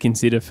important to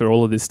consider for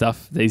all of this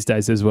stuff these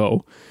days as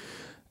well,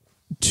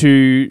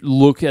 to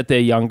look at their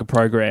younger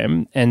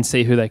program and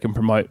see who they can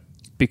promote,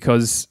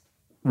 because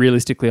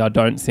realistically I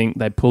don't think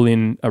they pull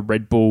in a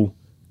Red Bull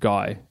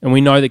guy, and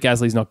we know that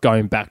Gasly's not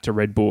going back to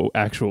Red Bull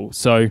actual,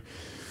 so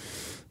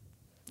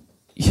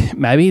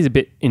maybe he's a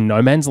bit in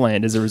no man's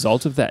land as a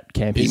result of that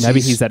camping. Maybe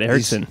he's that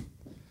Ericsson.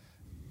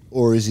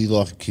 Or is he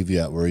like a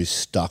Kvyat where he's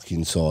stuck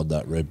inside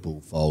that Red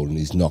Bull fold and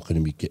he's not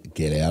going to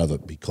get out of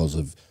it because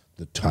of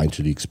the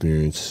tainted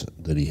experience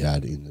that he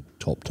had in the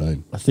top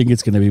team? I think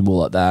it's going to be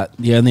more like that.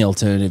 The only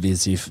alternative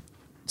is if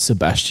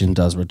Sebastian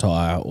does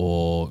retire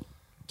or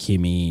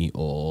Kimi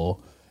or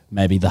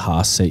maybe the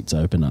Haas seats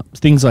open up.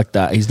 Things like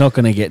that. He's not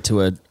going to get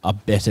to a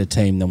better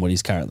team than what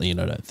he's currently in,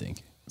 I don't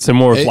think. So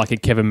more of like a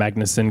Kevin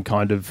Magnussen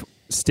kind of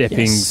stepping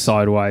Yes.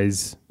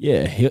 sideways.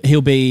 Yeah,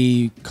 he'll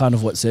be kind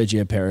of what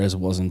Sergio Perez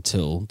was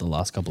until the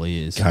last couple of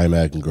years.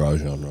 K-Mag and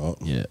Grosjean, right?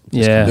 Yeah.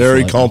 Yeah.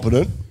 Very like-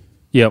 competent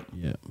Yep.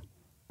 Yeah.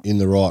 in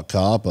the right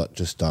car, but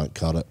just don't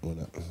cut it when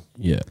it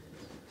Yeah.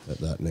 at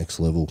that next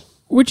level.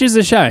 Which is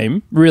a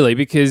shame, really,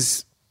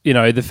 because,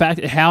 the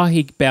fact how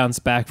he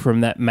bounced back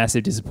from that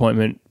massive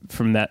disappointment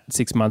from that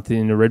 6 month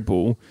in a Red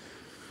Bull,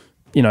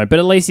 but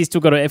at least he's still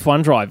got an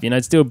F1 drive.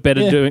 It's still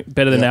better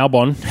than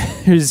Albon,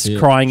 who's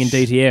crying in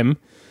DTM.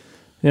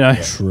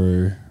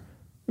 True.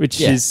 Which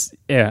is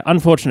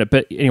unfortunate.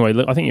 But anyway,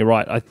 look, I think you're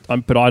right.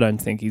 But I don't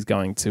think he's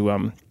going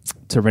to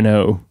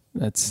Renault.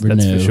 That's for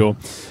Renault. sure.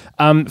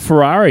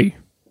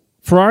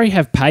 Ferrari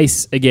have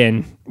pace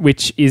again,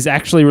 which is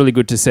actually really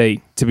good to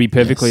see, to be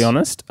perfectly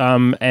honest.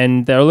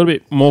 And they're a little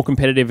bit more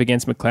competitive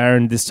against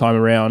McLaren this time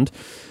around.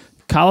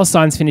 Carlos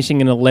Sainz finishing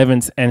in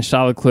 11th and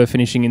Charles Leclerc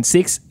finishing in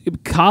 6th.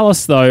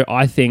 Carlos, though,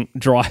 I think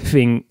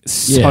driving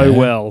so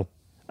well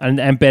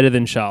and better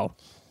than Charles.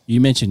 You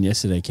mentioned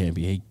yesterday,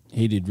 Campy,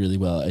 he did really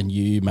well, and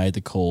you made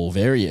the call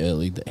very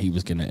early that he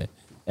was going to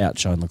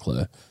outshine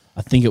Leclerc.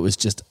 I think it was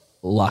just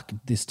luck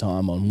this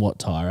time on what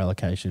tyre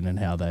allocation and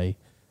how they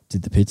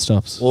did the pit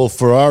stops. Well,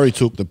 Ferrari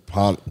took the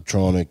punt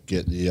trying to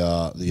get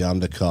the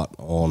undercut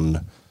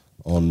on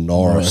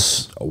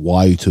Norris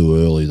way too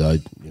early.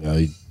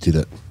 He did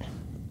it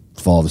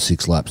 5 or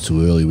 6 laps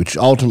too early, which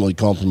ultimately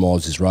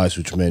compromised his race,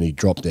 which meant he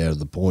dropped out of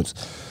the points.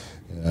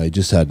 He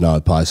just had no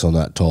pace on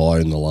that tyre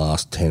in the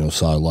last 10 or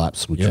so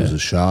laps, which was a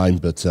shame.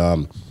 But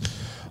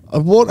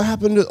what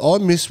happened? I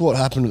missed what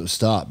happened at the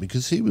start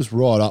because he was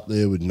right up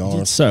there with Norris. He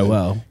did so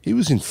well. He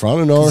was in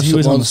front of Norris. He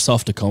was at on the once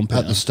softer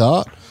compound at the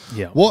start.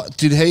 Yeah. What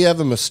did he have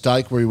a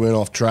mistake where he went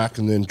off track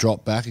and then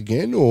dropped back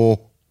again, or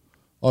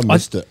I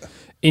missed it?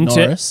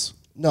 Norris.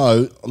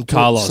 No, I'm talking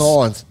Carlos.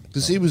 Sainz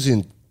because he was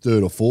in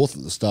third or fourth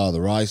at the start of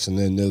the race, and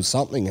then there was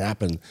something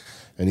happened,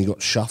 and he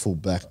got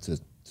shuffled back to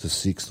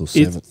sixth or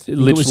seventh. It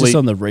was just Literally,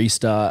 on the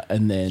restart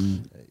and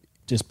then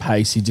just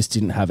pace. He just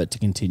didn't have it to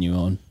continue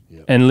on.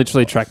 and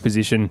literally track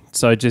position.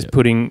 So just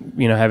putting,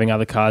 having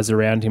other cars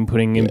around him,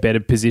 putting in better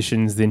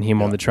positions than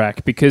him on the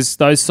track, because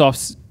those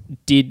softs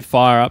did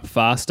fire up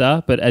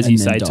faster. But as And you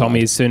then say, Tommy,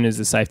 died. as soon as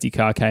the safety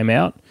car came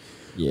out,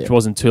 Yeah. which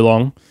wasn't too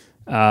long,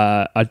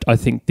 I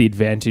think the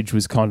advantage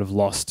was kind of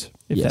lost,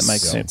 if Yes. that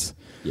makes Yeah. sense.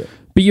 Yeah.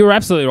 But you're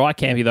absolutely right,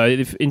 Campy, though.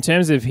 In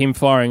terms of him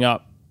firing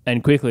up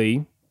and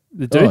quickly,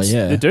 the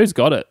dude's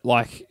got it.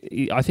 Like,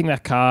 I think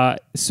that car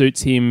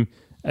suits him.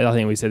 I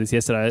think we said this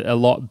yesterday, a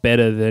lot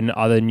better than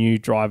other new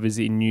drivers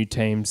in new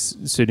teams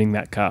suiting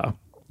that car.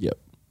 Yep.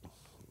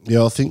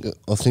 Yeah, I think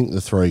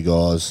the three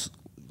guys,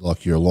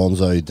 like your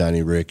Alonso, your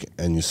Danny Rick,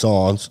 and your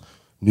Sainz,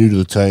 new to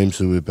the team,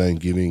 so we've been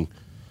giving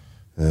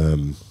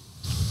a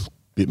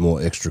bit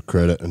more extra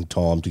credit and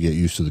time to get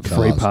used to the cars.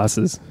 Free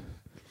passes.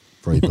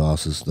 Free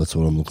passes. That's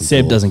what I'm looking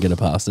Seb for. doesn't get a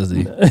pass, does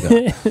he?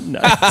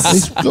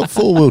 He's got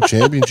 4 world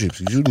championships.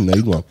 He shouldn't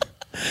need one.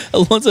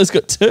 Alonso's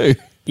got 2.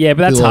 Yeah, but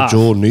Be that's like hard.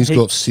 Jordan. He's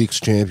got 6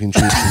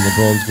 championships and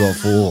LeBron's got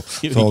 4.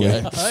 Here we Tommy.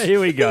 go. Oh, here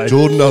we go.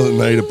 Jordan doesn't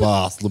need a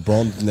pass.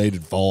 LeBron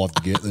needed 5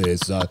 to get there.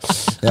 So,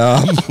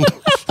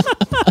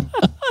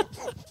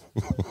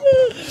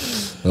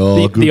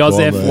 The Oz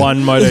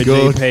F1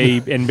 Good.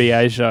 MotoGP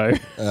NBA show.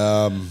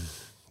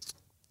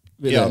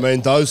 Yeah, I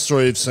mean, those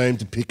three have seemed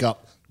to pick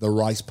up the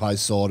race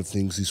pace side of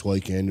things this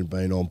weekend and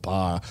been on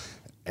par,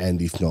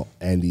 and if not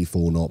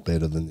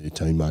better than their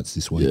teammates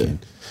this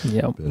weekend.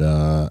 Yeah.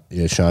 But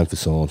shame for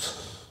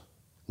Sainz.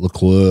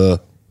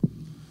 Leclerc,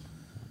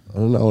 I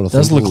don't know what I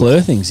Does think.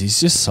 Leclerc things. He's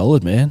just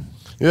solid, man.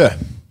 Yeah,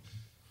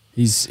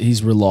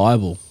 He's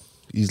reliable.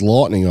 he's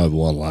lightning over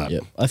one lap.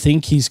 Yep. I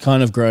think he's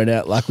kind of grown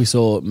out, like we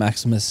saw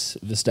Maximus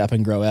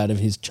Verstappen grow out of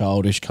his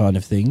childish kind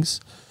of things.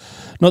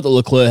 Not that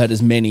Leclerc had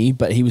as many,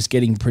 but he was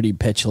getting pretty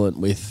petulant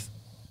with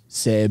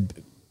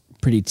Seb,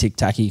 pretty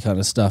tic-tacky kind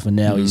of stuff, and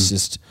now he's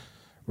just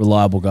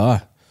reliable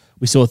guy.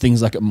 We saw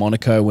things like at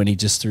Monaco when he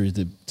just threw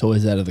the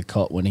toys out of the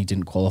cot when he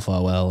didn't qualify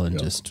well and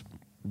just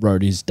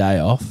rode his day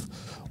off,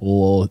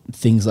 or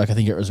things like I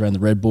think it was around the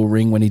Red Bull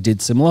Ring when he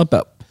did similar,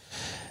 but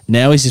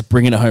now he's just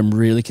bringing it home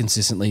really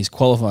consistently. He's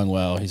qualifying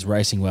well. He's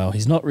racing well.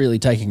 He's not really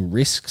taking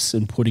risks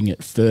and putting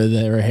it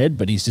further ahead,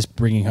 but he's just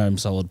bringing home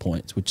solid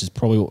points, which is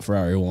probably what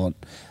Ferrari want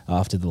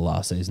after the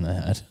last season they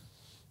had.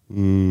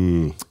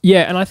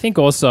 Yeah, and I think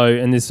also,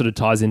 and this sort of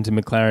ties into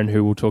McLaren,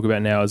 who we'll talk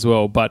about now as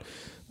well, but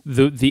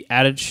the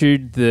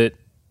attitude that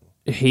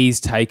he's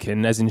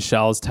taken, as in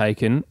Charles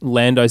taken,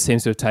 Lando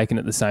seems to have taken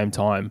at the same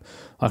time.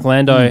 Like,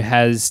 Lando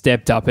has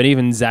stepped up, and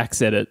even Zach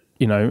said it,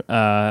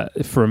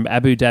 from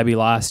Abu Dhabi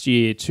last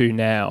year to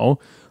now,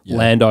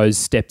 Lando's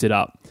stepped it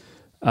up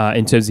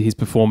in terms of his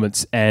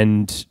performance.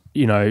 And,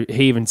 he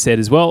even said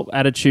as well,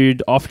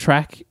 attitude off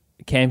track,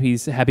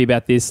 Campy's happy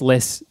about this,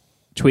 less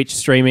Twitch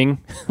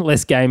streaming,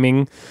 less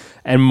gaming,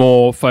 and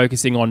more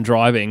focusing on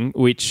driving,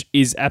 which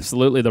is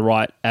absolutely the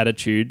right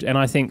attitude. And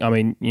I think,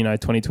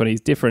 2020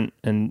 is different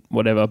and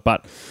whatever,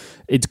 but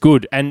it's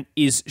good and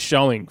is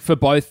showing for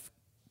both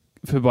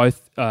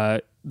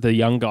the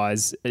young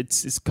guys.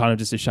 It's kind of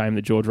just a shame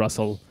that George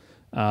Russell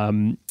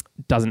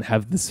doesn't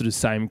have the sort of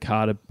same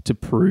car to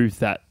prove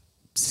that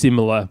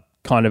similar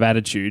kind of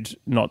attitude.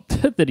 Not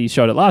that he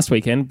showed it last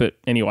weekend, but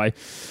anyway.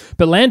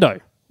 But Lando,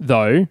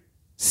 though,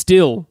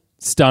 still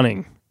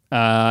stunning.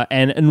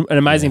 And an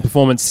amazing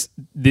performance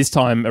this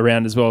time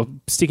around as well,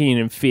 sticking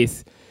in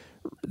 5th.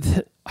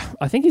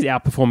 I think he's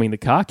outperforming the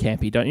car,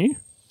 Campy, don't you?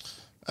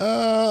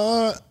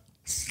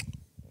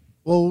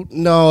 Well,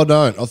 no, I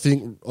don't. I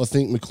think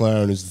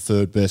McLaren is the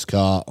 3rd best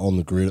car on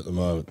the grid at the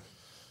moment.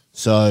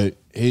 So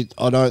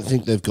I don't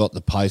think they've got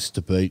the pace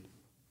to beat,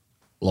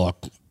 like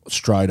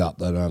straight up.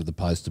 They don't have the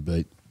pace to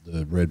beat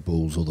the Red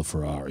Bulls or the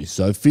Ferraris.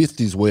 So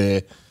 5th is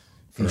where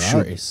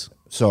Ferraris.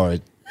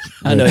 Sorry,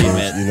 I know you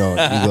meant. you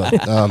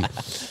got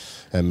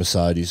and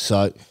Mercedes.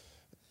 So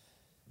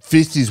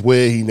 5th is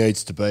where he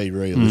needs to be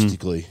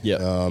realistically.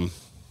 Yep.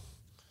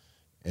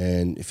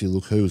 And if you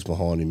look who was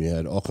behind him, you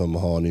had Ocon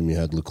behind him, you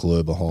had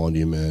Leclerc behind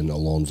him, and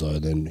Alonso,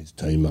 then his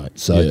teammate.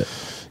 So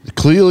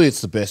clearly it's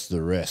the best of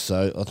the rest.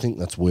 So I think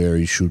that's where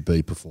he should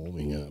be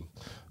performing.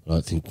 I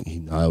don't think he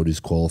nailed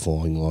his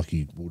qualifying like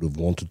he would have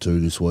wanted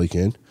to this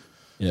weekend.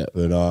 Yeah.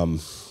 But,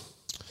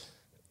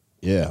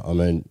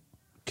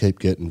 keep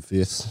getting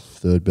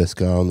 5th, 3rd best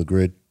car on the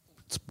grid.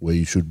 It's where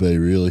you should be,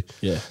 really.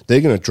 Yeah.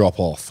 They're going to drop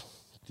off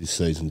this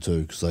season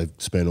too because they've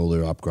spent all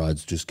their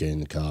upgrades just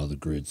getting the car to the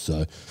grid.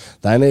 So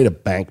they need to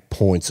bank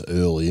points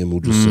early, and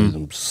we'll just see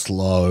them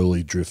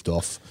slowly drift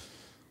off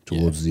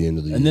towards the end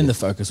of the year. And then the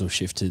focus will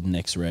shift to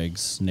next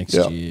regs, next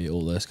year,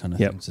 all those kind of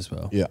things as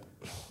well. Yeah.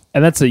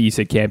 And that's what you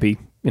said, Campy.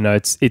 You know,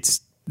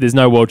 it's there's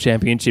no world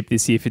championship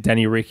this year for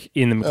Danny Rick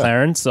in the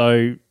McLaren.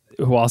 So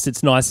whilst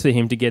it's nice for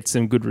him to get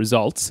some good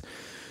results,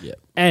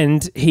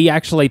 and he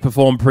actually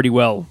performed pretty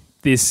well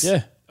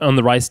on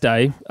the race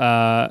day,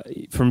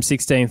 from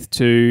 16th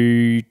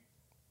to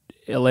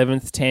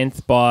 11th,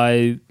 10th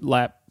by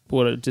lap,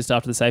 just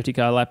after the safety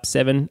car, lap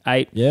 7,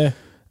 8. Yeah.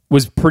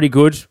 Was pretty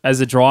good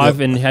as a drive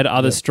and had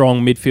other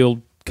strong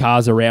midfield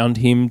cars around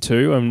him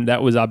too. And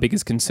that was our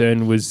biggest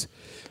concern, was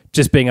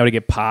just being able to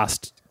get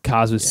past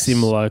cars with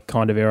similar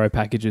kind of aero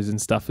packages and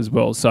stuff as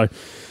well. So,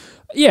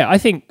 yeah, I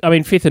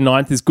mean, 5th and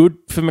 9th is good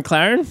for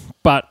McLaren,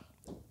 but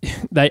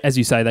they, as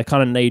you say, they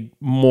kind of need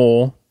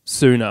more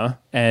sooner.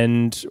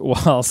 And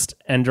whilst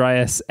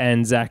Andreas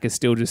and Zach are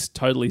still just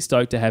totally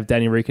stoked to have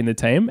Danny Rick in the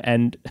team,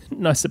 and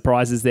no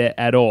surprises there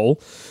at all.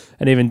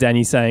 And even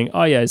Danny saying,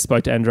 oh yeah, I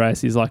spoke to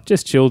Andreas. He's like,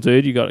 just chill,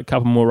 dude. You got a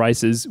couple more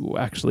races.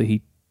 Well, actually,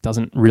 he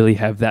doesn't really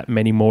have that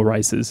many more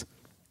races.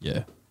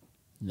 Yeah.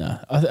 No,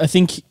 I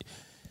think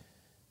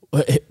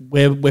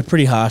we're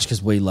pretty harsh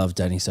because we love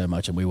Danny so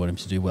much and we want him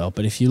to do well.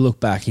 But if you look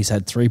back, he's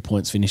had 3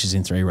 points finishes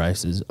in 3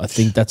 races. I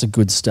think that's a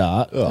good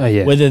start. Oh,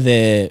 yeah. Whether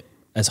they're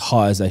as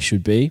high as they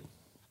should be,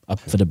 up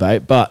for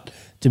debate. But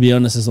to be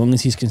honest, as long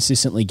as he's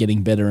consistently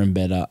getting better and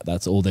better,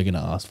 that's all they're going to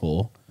ask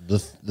for.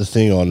 The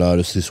thing I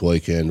noticed this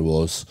weekend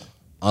was,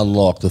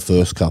 unlike the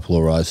first couple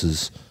of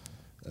races,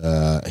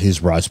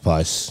 his race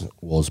pace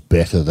was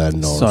better than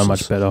Norris's. So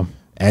much better.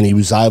 And he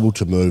was able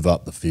to move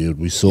up the field.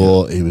 We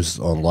saw he was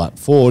on lap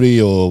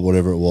 40 or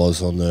whatever it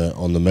was on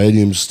the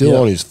mediums, still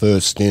on his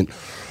first stint,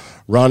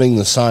 running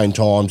the same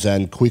times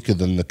and quicker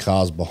than the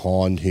cars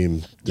behind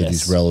him that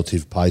his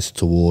relative pace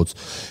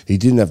towards. He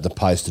didn't have the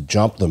pace to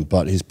jump them,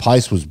 but his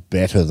pace was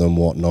better than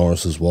what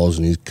Norris's was,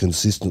 and he's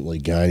consistently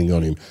gaining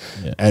on him.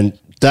 Yeah. And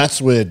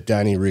that's where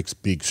Danny Rick's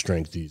big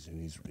strength is,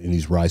 in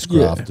his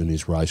racecraft and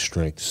his race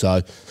strength.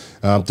 So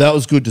that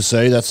was good to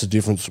see. That's the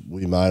difference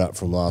we made up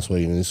from last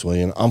week and this week.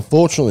 And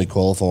unfortunately,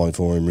 qualifying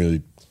for him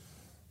really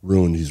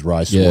ruined his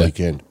race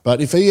weekend.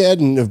 But if he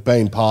hadn't have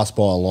been passed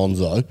by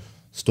Alonso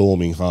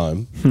storming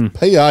home,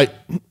 P8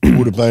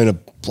 would have been a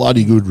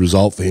bloody good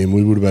result for him.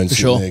 We would have been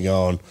sitting there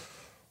going,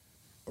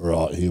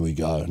 all right, here we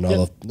go.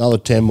 Another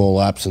 10 more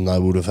laps and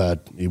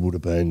he would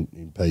have been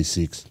in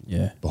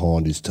P6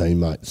 behind his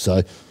teammate.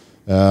 So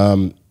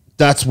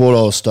that's what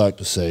I was stoked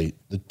to see.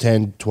 The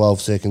 10, 12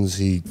 seconds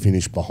he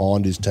finished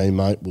behind his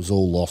teammate was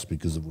all lost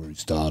because of where he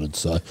started.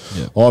 So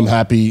I'm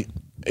happy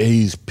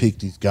he's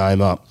picked his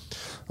game up.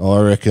 I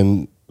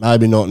reckon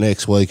maybe not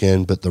next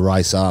weekend, but the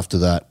race after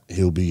that,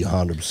 he'll be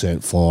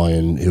 100%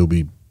 flying. He'll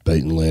be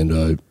beating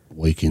Lando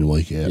week in,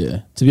 week out.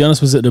 Yeah. To be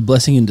honest, was it a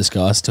blessing in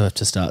disguise to have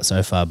to start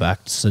so far back?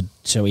 So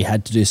he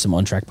had to do some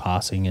on-track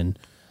passing and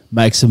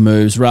make some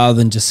moves rather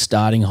than just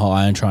starting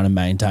high and trying to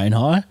maintain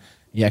high.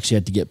 He actually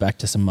had to get back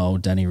to some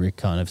old Danny Rick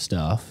kind of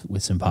stuff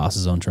with some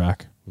passes on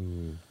track,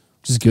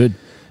 which is good.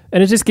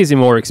 And it just gives him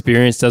more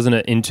experience, doesn't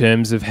it, in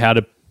terms of how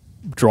to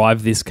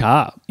drive this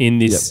car in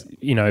this,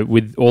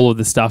 with all of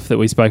the stuff that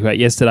we spoke about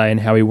yesterday and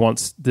how he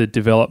wants the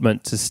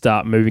development to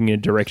start moving in a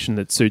direction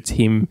that suits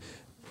him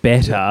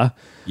better.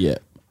 Yeah.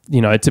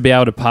 To be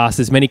able to pass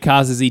as many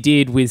cars as he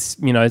did with,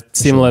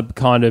 similar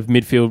kind of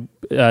midfield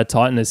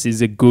tightness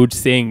is a good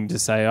thing to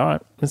say, all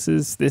right, this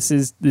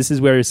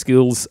is where his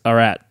skills are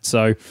at.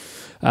 So,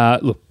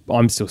 look,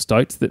 I'm still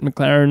stoked that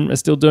McLaren are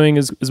still doing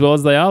as well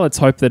as they are. Let's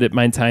hope that it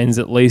maintains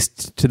at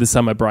least to the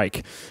summer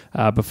break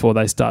before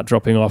they start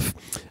dropping off.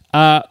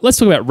 Let's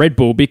talk about Red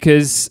Bull,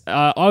 because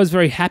I was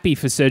very happy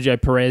for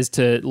Sergio Perez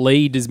to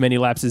lead as many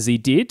laps as he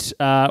did.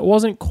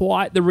 Wasn't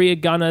quite the rear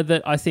gunner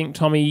that I think,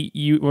 Tommy,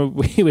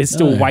 we were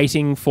still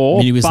waiting for. I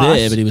mean, he was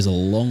there, but he was a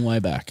long way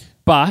back.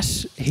 But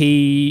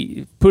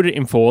he put it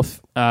in 4th,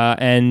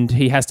 and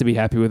he has to be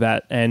happy with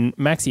that. And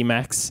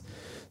Supermax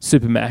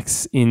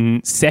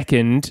in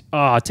 2nd.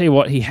 Oh, I tell you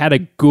what, he had a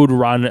good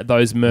run at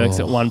those Mercs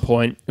at one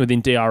point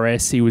within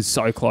DRS. He was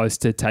so close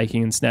to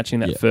taking and snatching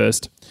that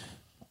first.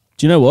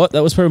 Do you know what?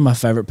 That was probably my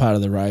favourite part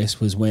of the race,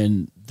 was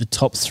when the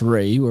top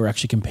 3 were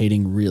actually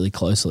competing really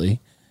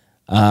closely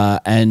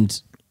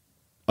and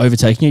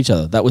overtaking each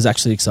other. That was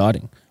actually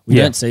exciting. We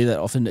don't see that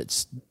often.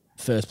 It's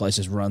first place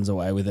just runs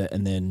away with it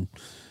and then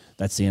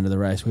that's the end of the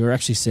race. We were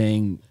actually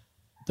seeing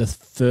the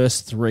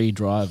first 3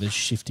 drivers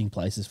shifting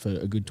places for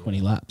a good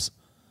 20 laps.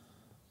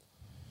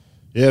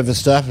 Yeah,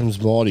 Verstappen's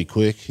mighty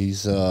quick.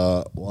 He's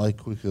way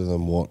quicker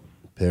than what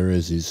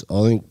Perez is.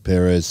 I think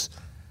Perez...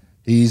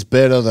 He's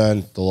better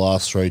than the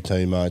last 3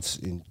 teammates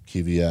in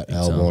Kvyat,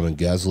 Albon and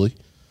Gasly,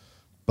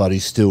 but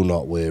he's still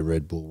not where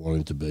Red Bull want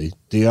him to be.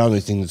 The only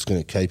thing that's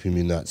going to keep him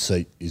in that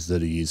seat is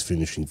that he is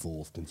finishing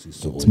 4th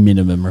consistently. It's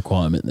minimum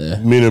requirement there.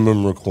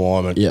 Minimum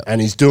requirement. Yep. And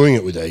he's doing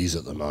it with ease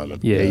at the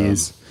moment. Yeah, he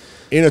is.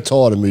 In a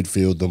tighter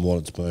midfield than what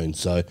it's been.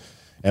 So,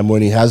 and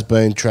when he has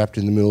been trapped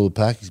in the middle of the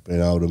pack, he's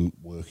been able to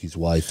work his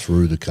way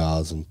through the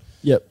cars and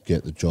Yep.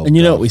 get the job And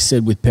you know done. what we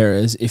said with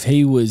Perez? If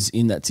he was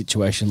in that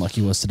situation like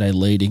he was today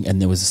leading and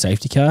there was a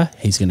safety car,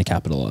 he's going to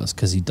capitalise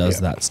because he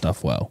does that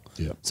stuff well.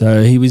 Yeah.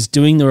 So he was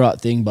doing the right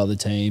thing by the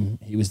team.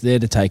 He was there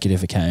to take it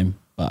if it came,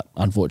 but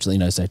unfortunately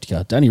no safety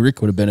car. Danny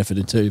Rick would have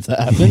benefited too if that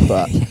happened,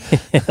 but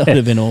that would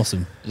have been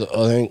awesome.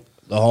 I think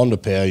the Honda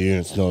power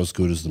unit's not as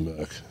good as the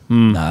Merc.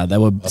 Nah, they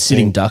were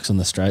sitting think- ducks on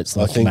the straights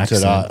like I think Max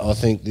today, said. I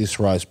think this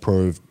race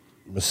proved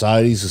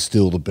Mercedes is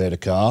still the better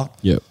car.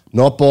 Yep.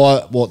 Not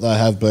by what they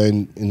have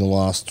been in the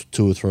last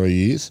 2 or 3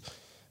 years,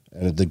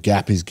 and the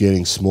gap is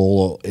getting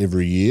smaller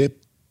every year,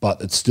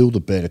 but it's still the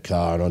better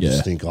car, and I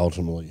just think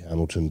ultimately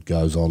Hamilton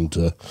goes on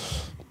to,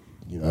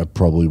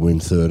 probably win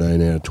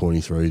 13 out of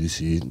 23 this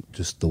year.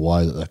 Just the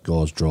way that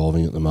guy's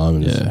driving at the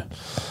moment is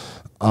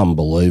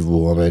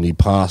unbelievable. I mean, he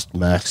passed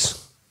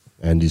Max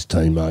and his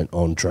teammate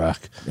on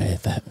track. Yeah,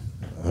 that.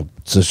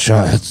 It's a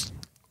shame.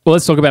 Well,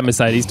 let's talk about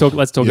Mercedes.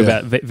 Let's talk Yeah.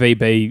 about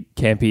VB,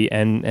 Campy,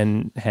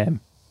 and Ham.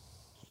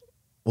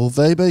 Well,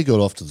 VB got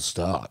off to the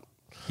start.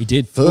 He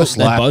did. First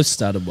They lap. both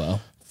started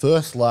well.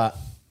 First lap,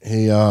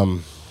 I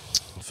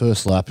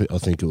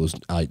think it was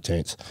 8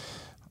 tenths.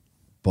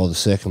 By the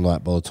second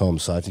lap, by the time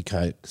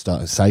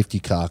safety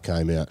car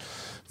came out,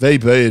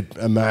 VB had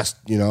amassed,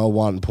 a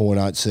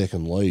 1.8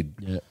 second lead.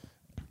 Yeah.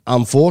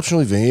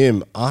 Unfortunately for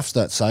him, after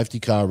that safety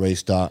car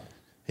restart,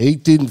 he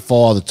didn't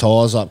fire the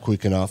tyres up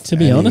quick enough. To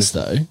be and he honest,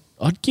 was- though,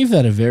 I'd give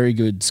that a very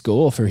good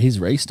score for his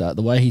restart,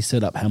 the way he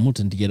set up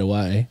Hamilton to get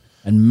away.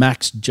 And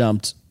Max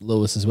jumped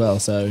Lewis as well.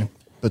 So,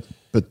 but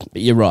but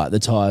you're right, the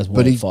tyres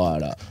weren't he-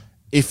 fired up.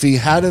 if he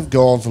had have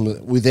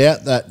gone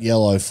without that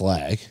yellow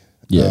flag,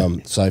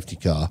 safety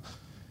car,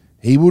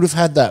 he would have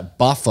had that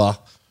buffer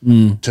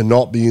to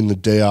not be in the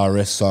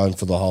DRS zone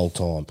for the whole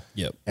time.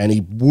 Yep.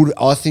 And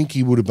I think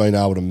he would have been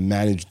able to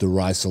manage the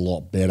race a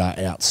lot better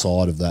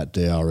outside of that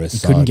DRS He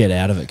zone. couldn't get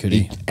out of it, could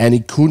he? And he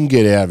couldn't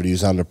get out of it. He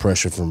was under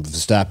pressure from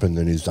Verstappen,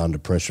 then he was under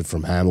pressure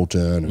from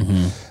Hamilton. And,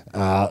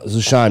 it was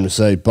a shame to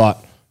see,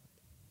 but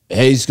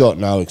he's got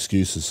no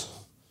excuses.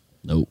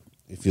 Nope.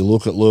 If you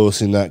look at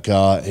Lewis in that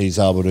car, he's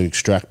able to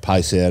extract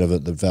pace out of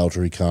it that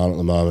Valtteri can't at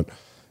the moment.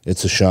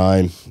 It's a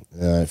shame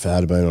if it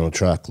had been on a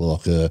track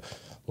like a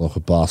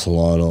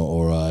Barcelona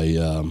or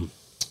a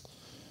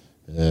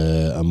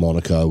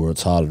Monaco where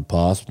it's harder to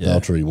pass.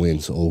 Valtteri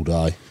wins all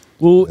day.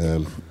 Well,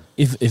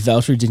 if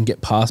Valtteri didn't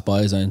get passed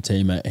by his own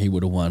teammate, he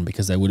would have won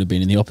because they would have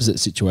been in the opposite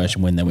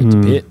situation when they went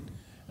to pit,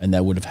 and they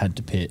would have had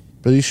to pit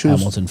But he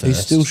Hamilton first. He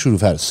still should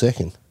have had a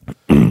second.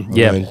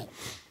 Yeah. I mean,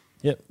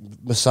 Yep.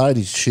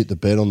 Mercedes shit the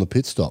bed on the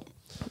pit stop.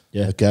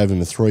 Yeah. It gave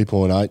him a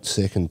 3.8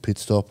 second pit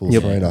stop or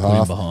Yep. 3.5.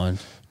 Put him behind.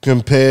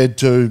 Compared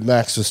to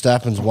Max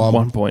Verstappen's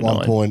 1.9.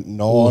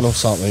 1.9 or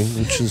something,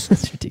 which is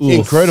ridiculous.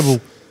 incredible.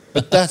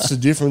 But that's the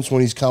difference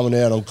when he's coming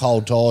out on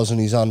cold tyres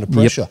and he's under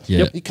pressure.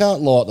 Yep. You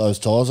can't light those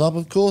tyres up.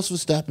 Of course,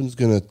 Verstappen's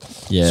going to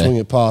Yeah. swing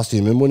it past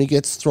him. And when he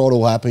gets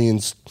throttle happy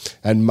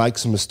and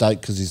makes a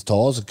mistake because his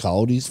tyres are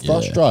cold, he's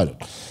frustrated.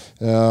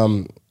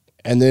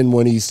 And then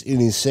when he's in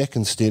his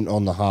second stint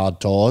on the hard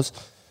tyres,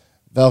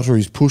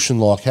 Valtteri's pushing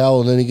like hell,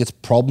 and then he gets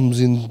problems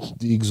in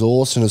the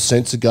exhaust, and a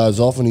sensor goes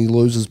off, and he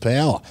loses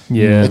power.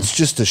 Yeah. It's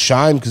just a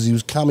shame because he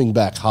was coming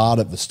back hard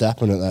at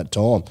Verstappen at that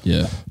time.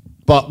 Yeah.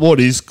 But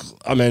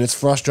it's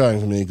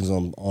frustrating for me because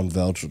I'm on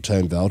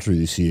Team Valtteri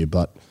this year,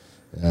 but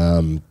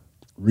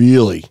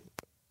really,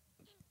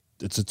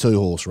 it's a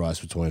 2-horse race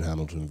between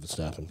Hamilton and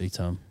Verstappen. Big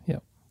time. Yeah.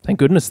 Thank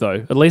goodness,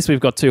 though. At least we've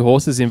got 2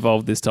 horses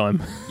involved this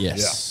time.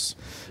 Yes.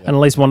 And at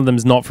least one of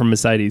them's not from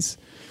Mercedes.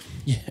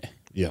 Yeah.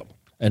 Yep.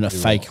 And a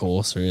fake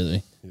horse,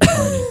 really.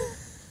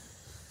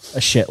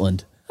 A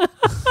Shetland.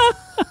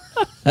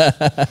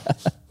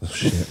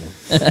 Shit.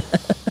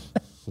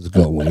 Has it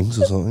got wings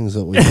or something? Is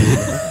that what you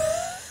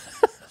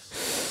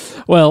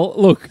Well,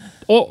 look,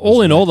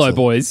 all in all, though, Max a-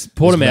 boys, Max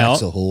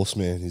Portimao a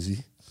horseman, is he?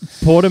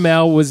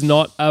 was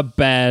not a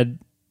bad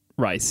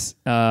race.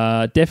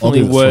 I'll Definitely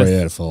give it 3 worth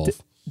out of 5.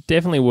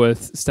 definitely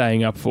worth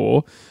staying up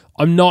for.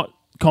 I'm not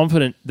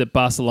confident that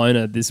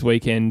Barcelona this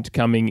weekend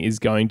coming is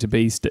going to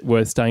be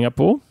worth staying up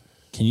for.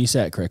 Can you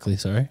say it correctly?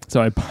 Sorry.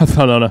 Sorry,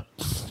 Barcelona.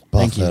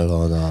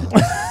 Barcelona.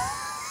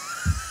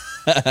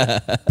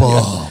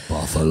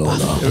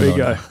 Barcelona. There we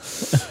go.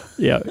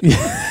 Yeah.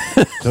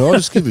 Can I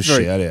just give a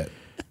shout out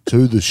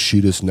to the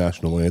shittest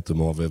national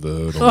anthem I've ever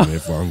heard on an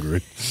F1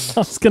 grid?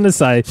 I was going to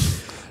say,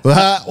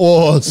 That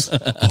was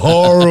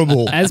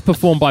horrible. as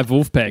performed by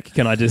Wolfpack,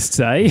 can I just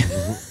say?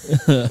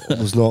 It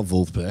was not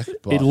Wolfpack.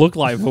 But It looked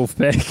like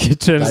Wolfpack in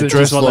terms they of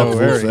dressed just what like they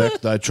were wearing.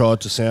 Wolfpack. They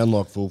tried to sound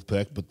like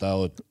Wolfpack, but that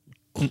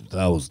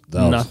was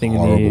Nothing in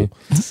horrible.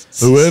 the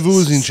Whoever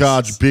was in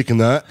charge of picking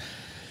that,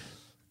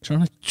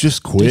 Trying to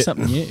just do quit.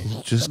 something new.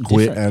 Just Something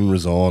quit different. and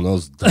resign. That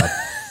was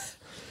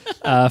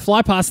that.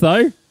 Fly past,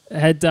 though,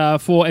 had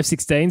 4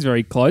 F-16s,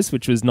 very close,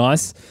 which was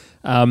nice.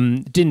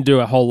 Didn't do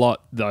a whole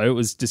lot, though. It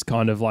was just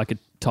kind of like a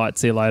tight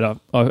see you later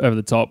over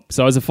the top.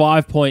 So it was a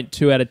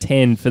 5.2 out of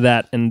 10 for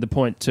that. And the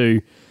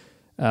 0.2,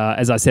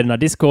 as I said in our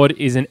Discord,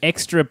 is an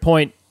extra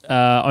point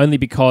only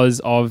because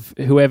of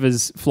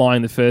whoever's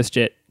flying the first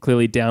jet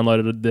clearly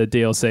downloaded the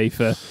DLC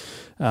for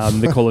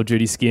the Call of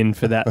Duty skin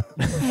for that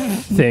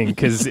thing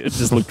because it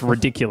just looked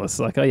ridiculous.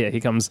 Like, oh yeah,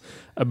 here comes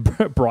a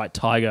bright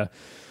tiger,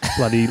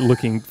 bloody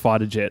looking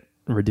fighter jet.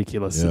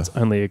 Ridiculous. Yeah. It's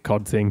only a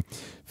COD thing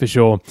for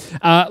sure.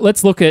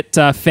 Let's look at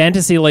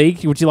Fantasy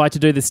League. Would you like to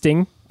do the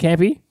sting,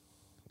 Campy?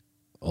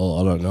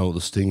 Oh, I don't know what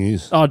the sting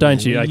is. Oh,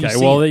 don't you? You Okay.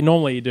 sing Well, it.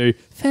 normally you do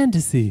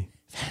fantasy.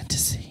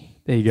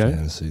 There you go.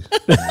 Fantasy.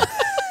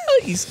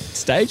 He's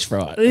stage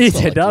fright.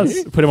 It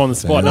does put him on the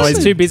spot. No,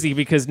 he's too busy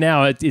because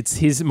now it's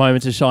his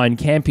moment to shine.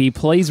 Campy,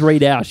 please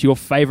read out your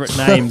favourite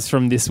names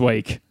from this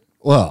week.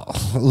 Well,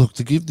 look,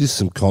 to give this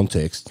some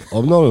context,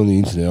 I'm not on the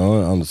internet. I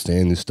don't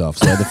understand this stuff.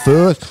 So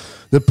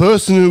the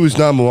person who was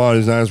number one,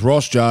 his name's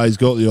Ross J. He's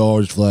got the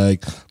Irish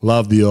flag.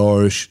 Love the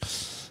Irish.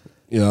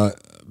 You know,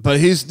 but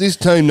this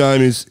team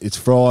name is, it's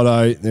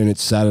Friday, then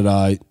it's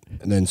Saturday,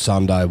 and then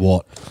Sunday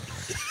what?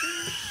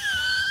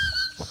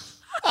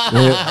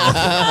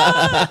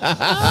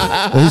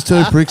 These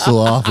two pricks are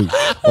laughing.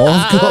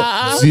 I've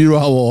got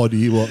zero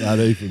idea what that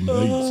even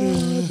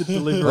means. The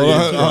delivery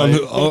is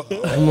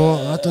great. I'm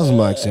like, that doesn't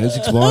make sense.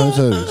 Explain it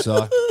to me.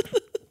 So,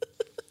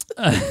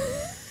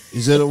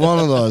 is it one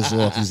of those,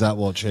 like, is that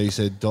what she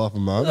said type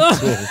of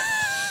moments? Or-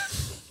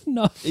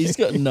 No, he's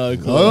got no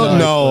clue. I got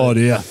no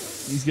idea.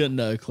 He's got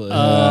no clue.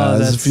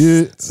 There's a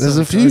few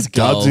that's duds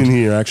gold. in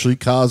here, actually.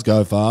 Cars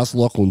go fast.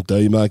 Lachlan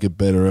D make a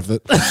better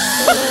effort.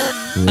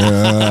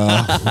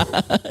 Yeah.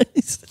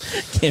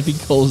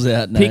 Campy calls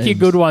out names. Pick your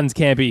good ones,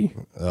 Campy.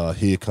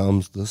 Here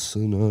comes the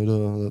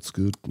Sonata. That's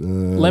good.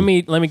 Let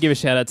me give a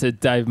shout out to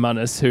Dave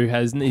Munnis, who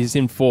is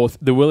in fourth,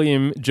 the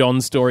William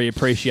John Story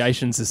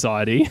Appreciation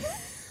Society.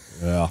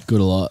 Yeah. Good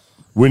a lot.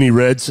 Winnie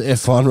Reds,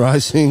 F1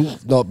 racing.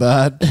 Not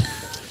bad.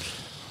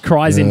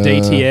 Cries in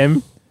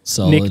DTM.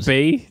 Solid. Nick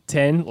B,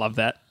 10. Love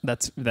that.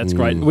 That's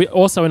great. We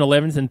also in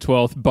 11th and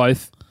 12th,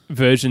 both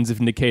versions of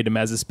Nikita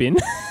Mazepin.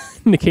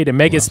 Nikita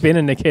Megaspin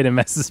and Nikita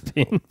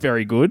Mazepin.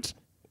 Very good.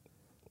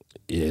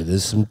 Yeah,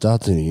 there's some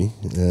duds in here.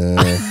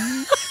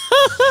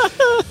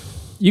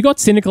 You got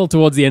cynical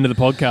towards the end of the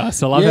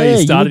podcast. I love how Yeah, you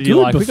you started. were You're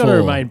good like, we've got to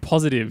before. remain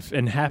positive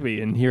and happy.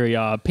 And here we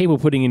are. People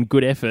putting in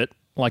good effort,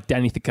 like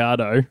Danny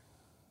Thiccardo,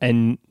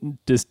 and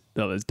just,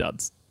 there's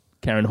duds.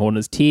 Karen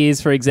Horner's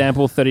Tears, for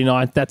example,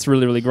 39th. That's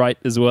really, really great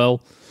as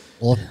well.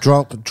 Well,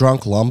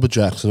 drunk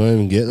lumberjacks. I don't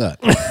even get that.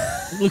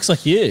 It looks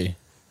like you.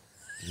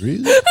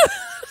 Really?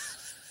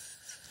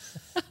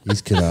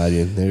 He's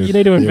Canadian. You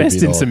need to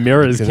invest in some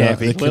mirrors,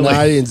 Campy, The clearly.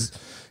 Canadians.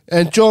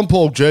 And John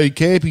Paul G,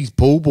 Campy's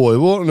pool boy.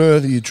 What on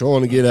earth are you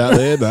trying to get out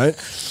there, mate?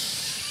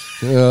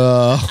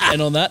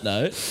 And on that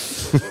note,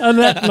 And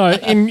that, no,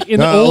 in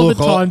No, all look,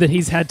 the time that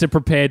he's had to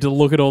prepare to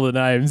look at all the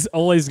names,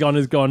 all he's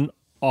gone,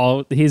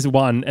 oh, here's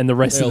one, and the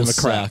rest they of all them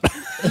are crap.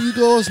 suck. You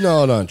guys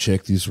know I don't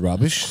check this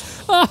rubbish.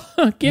 Give How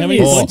me many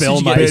a points spell,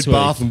 did you get mate. this week?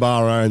 Bath and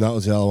Bahrain, that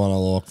was the other one I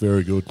liked.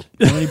 Very good.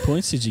 How many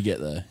points did you get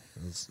though?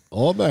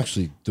 I'm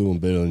actually doing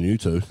better than you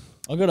two.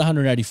 I got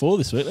 184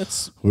 this week.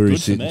 That's Where are you good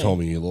for sitting, me.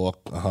 Tommy? You like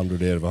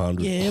 100 out of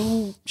 100. Yeah,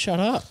 well, shut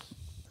up.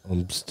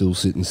 I'm still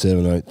sitting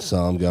 7, 8, so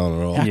I'm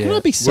going all How right. Yeah. can I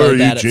be Where so are you,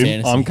 bad at Jim?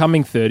 fantasy? I'm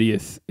coming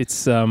 30th.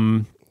 It's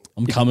I'm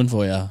coming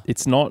for you.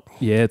 it's not.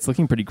 Yeah, it's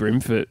looking pretty grim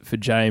for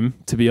James.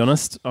 To be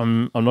honest,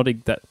 I'm not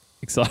that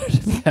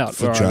excited about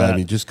For where I'm James, at.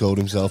 he just called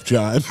himself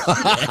James.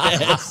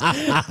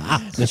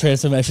 The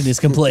transformation is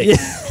complete.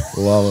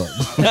 Love it.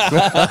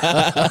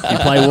 You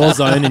play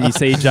Warzone and you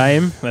see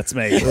James, that's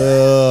me.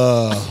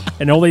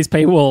 And all these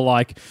people are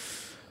like,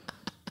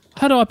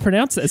 how do I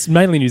pronounce that? It's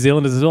mainly New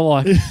Zealanders as well.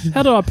 Like,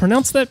 how do I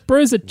pronounce that, bro?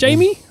 Is it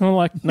Jamie? And I'm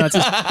like, no,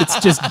 it's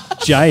just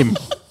James.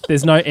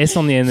 There's no S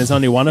on the end. There's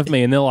only one of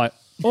me. And they're like,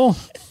 oh,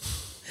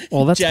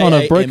 well, that's kind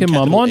of broken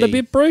my mind a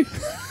bit, bro.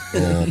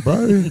 Oh,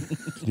 bro.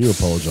 You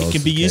apologise. It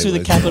can be to used with a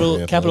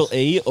Kiwis. capital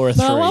E or a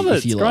 3 No, I love it. if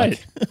It's you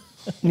great. like.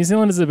 New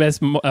Zealanders are the best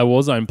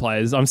Warzone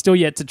players. I'm still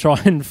yet to try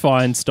and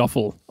find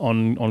Stoffel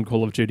on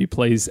Call of Duty.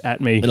 Please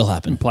at me. It'll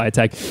happen. Play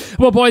attack.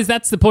 Well, boys,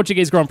 that's the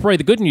Portuguese Grand Prix.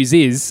 The good news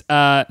is they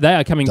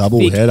are coming Double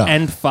thick header.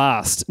 and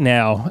fast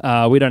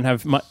now. We don't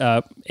have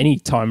any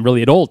time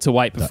really at all to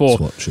wait before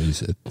That's what she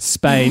said.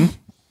 Spain.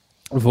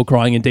 Before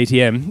crying in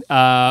DTM.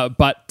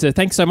 But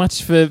thanks so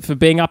much for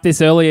being up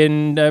this early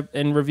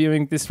and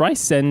reviewing this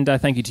race. And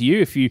thank you to you.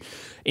 If you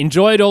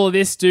enjoyed all of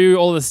this, do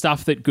all the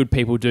stuff that good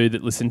people do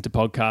that listen to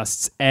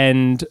podcasts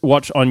and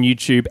watch on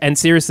YouTube. And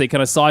seriously,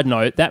 can I side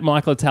note, that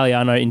Michael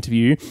Italiano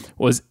interview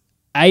was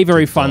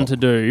very fun to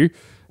do,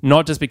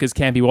 not just because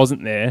Campy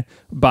wasn't there,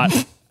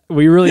 but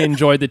we really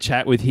enjoyed the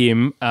chat with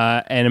him,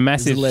 and a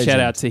massive legend. shout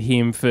out to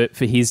him for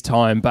his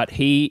time. But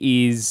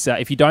he is,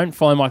 if you don't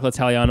follow Michael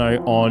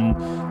Italiano on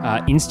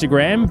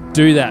Instagram,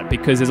 do that,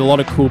 because there's a lot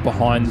of cool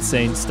behind the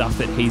scenes stuff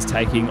that he's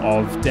taking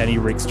of Danny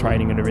Rick's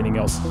training and everything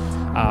else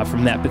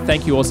from that. But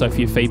thank you also for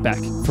your feedback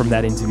from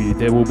that interview.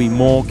 There will be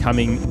more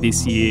coming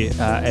this year,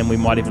 and we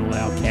might even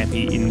allow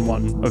Campy in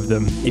one of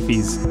them if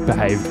he's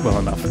behaved well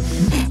enough.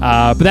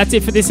 But that's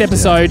it for this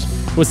episode.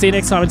 We'll see you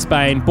next time in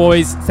Spain.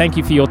 Boys, thank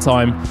you for your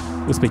time.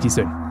 We'll speak to you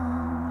soon.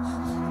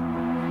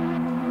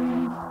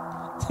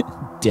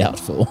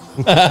 Doubtful.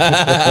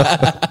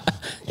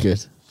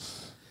 Good.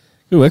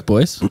 Good work,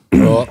 boys. All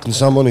right, can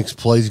someone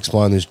please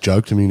explain this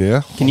joke to me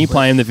now? Can you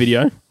play him the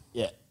video?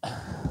 Yeah.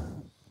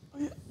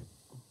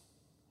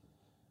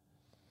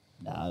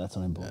 Nah, that's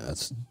not important.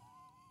 That's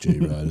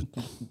G-rated.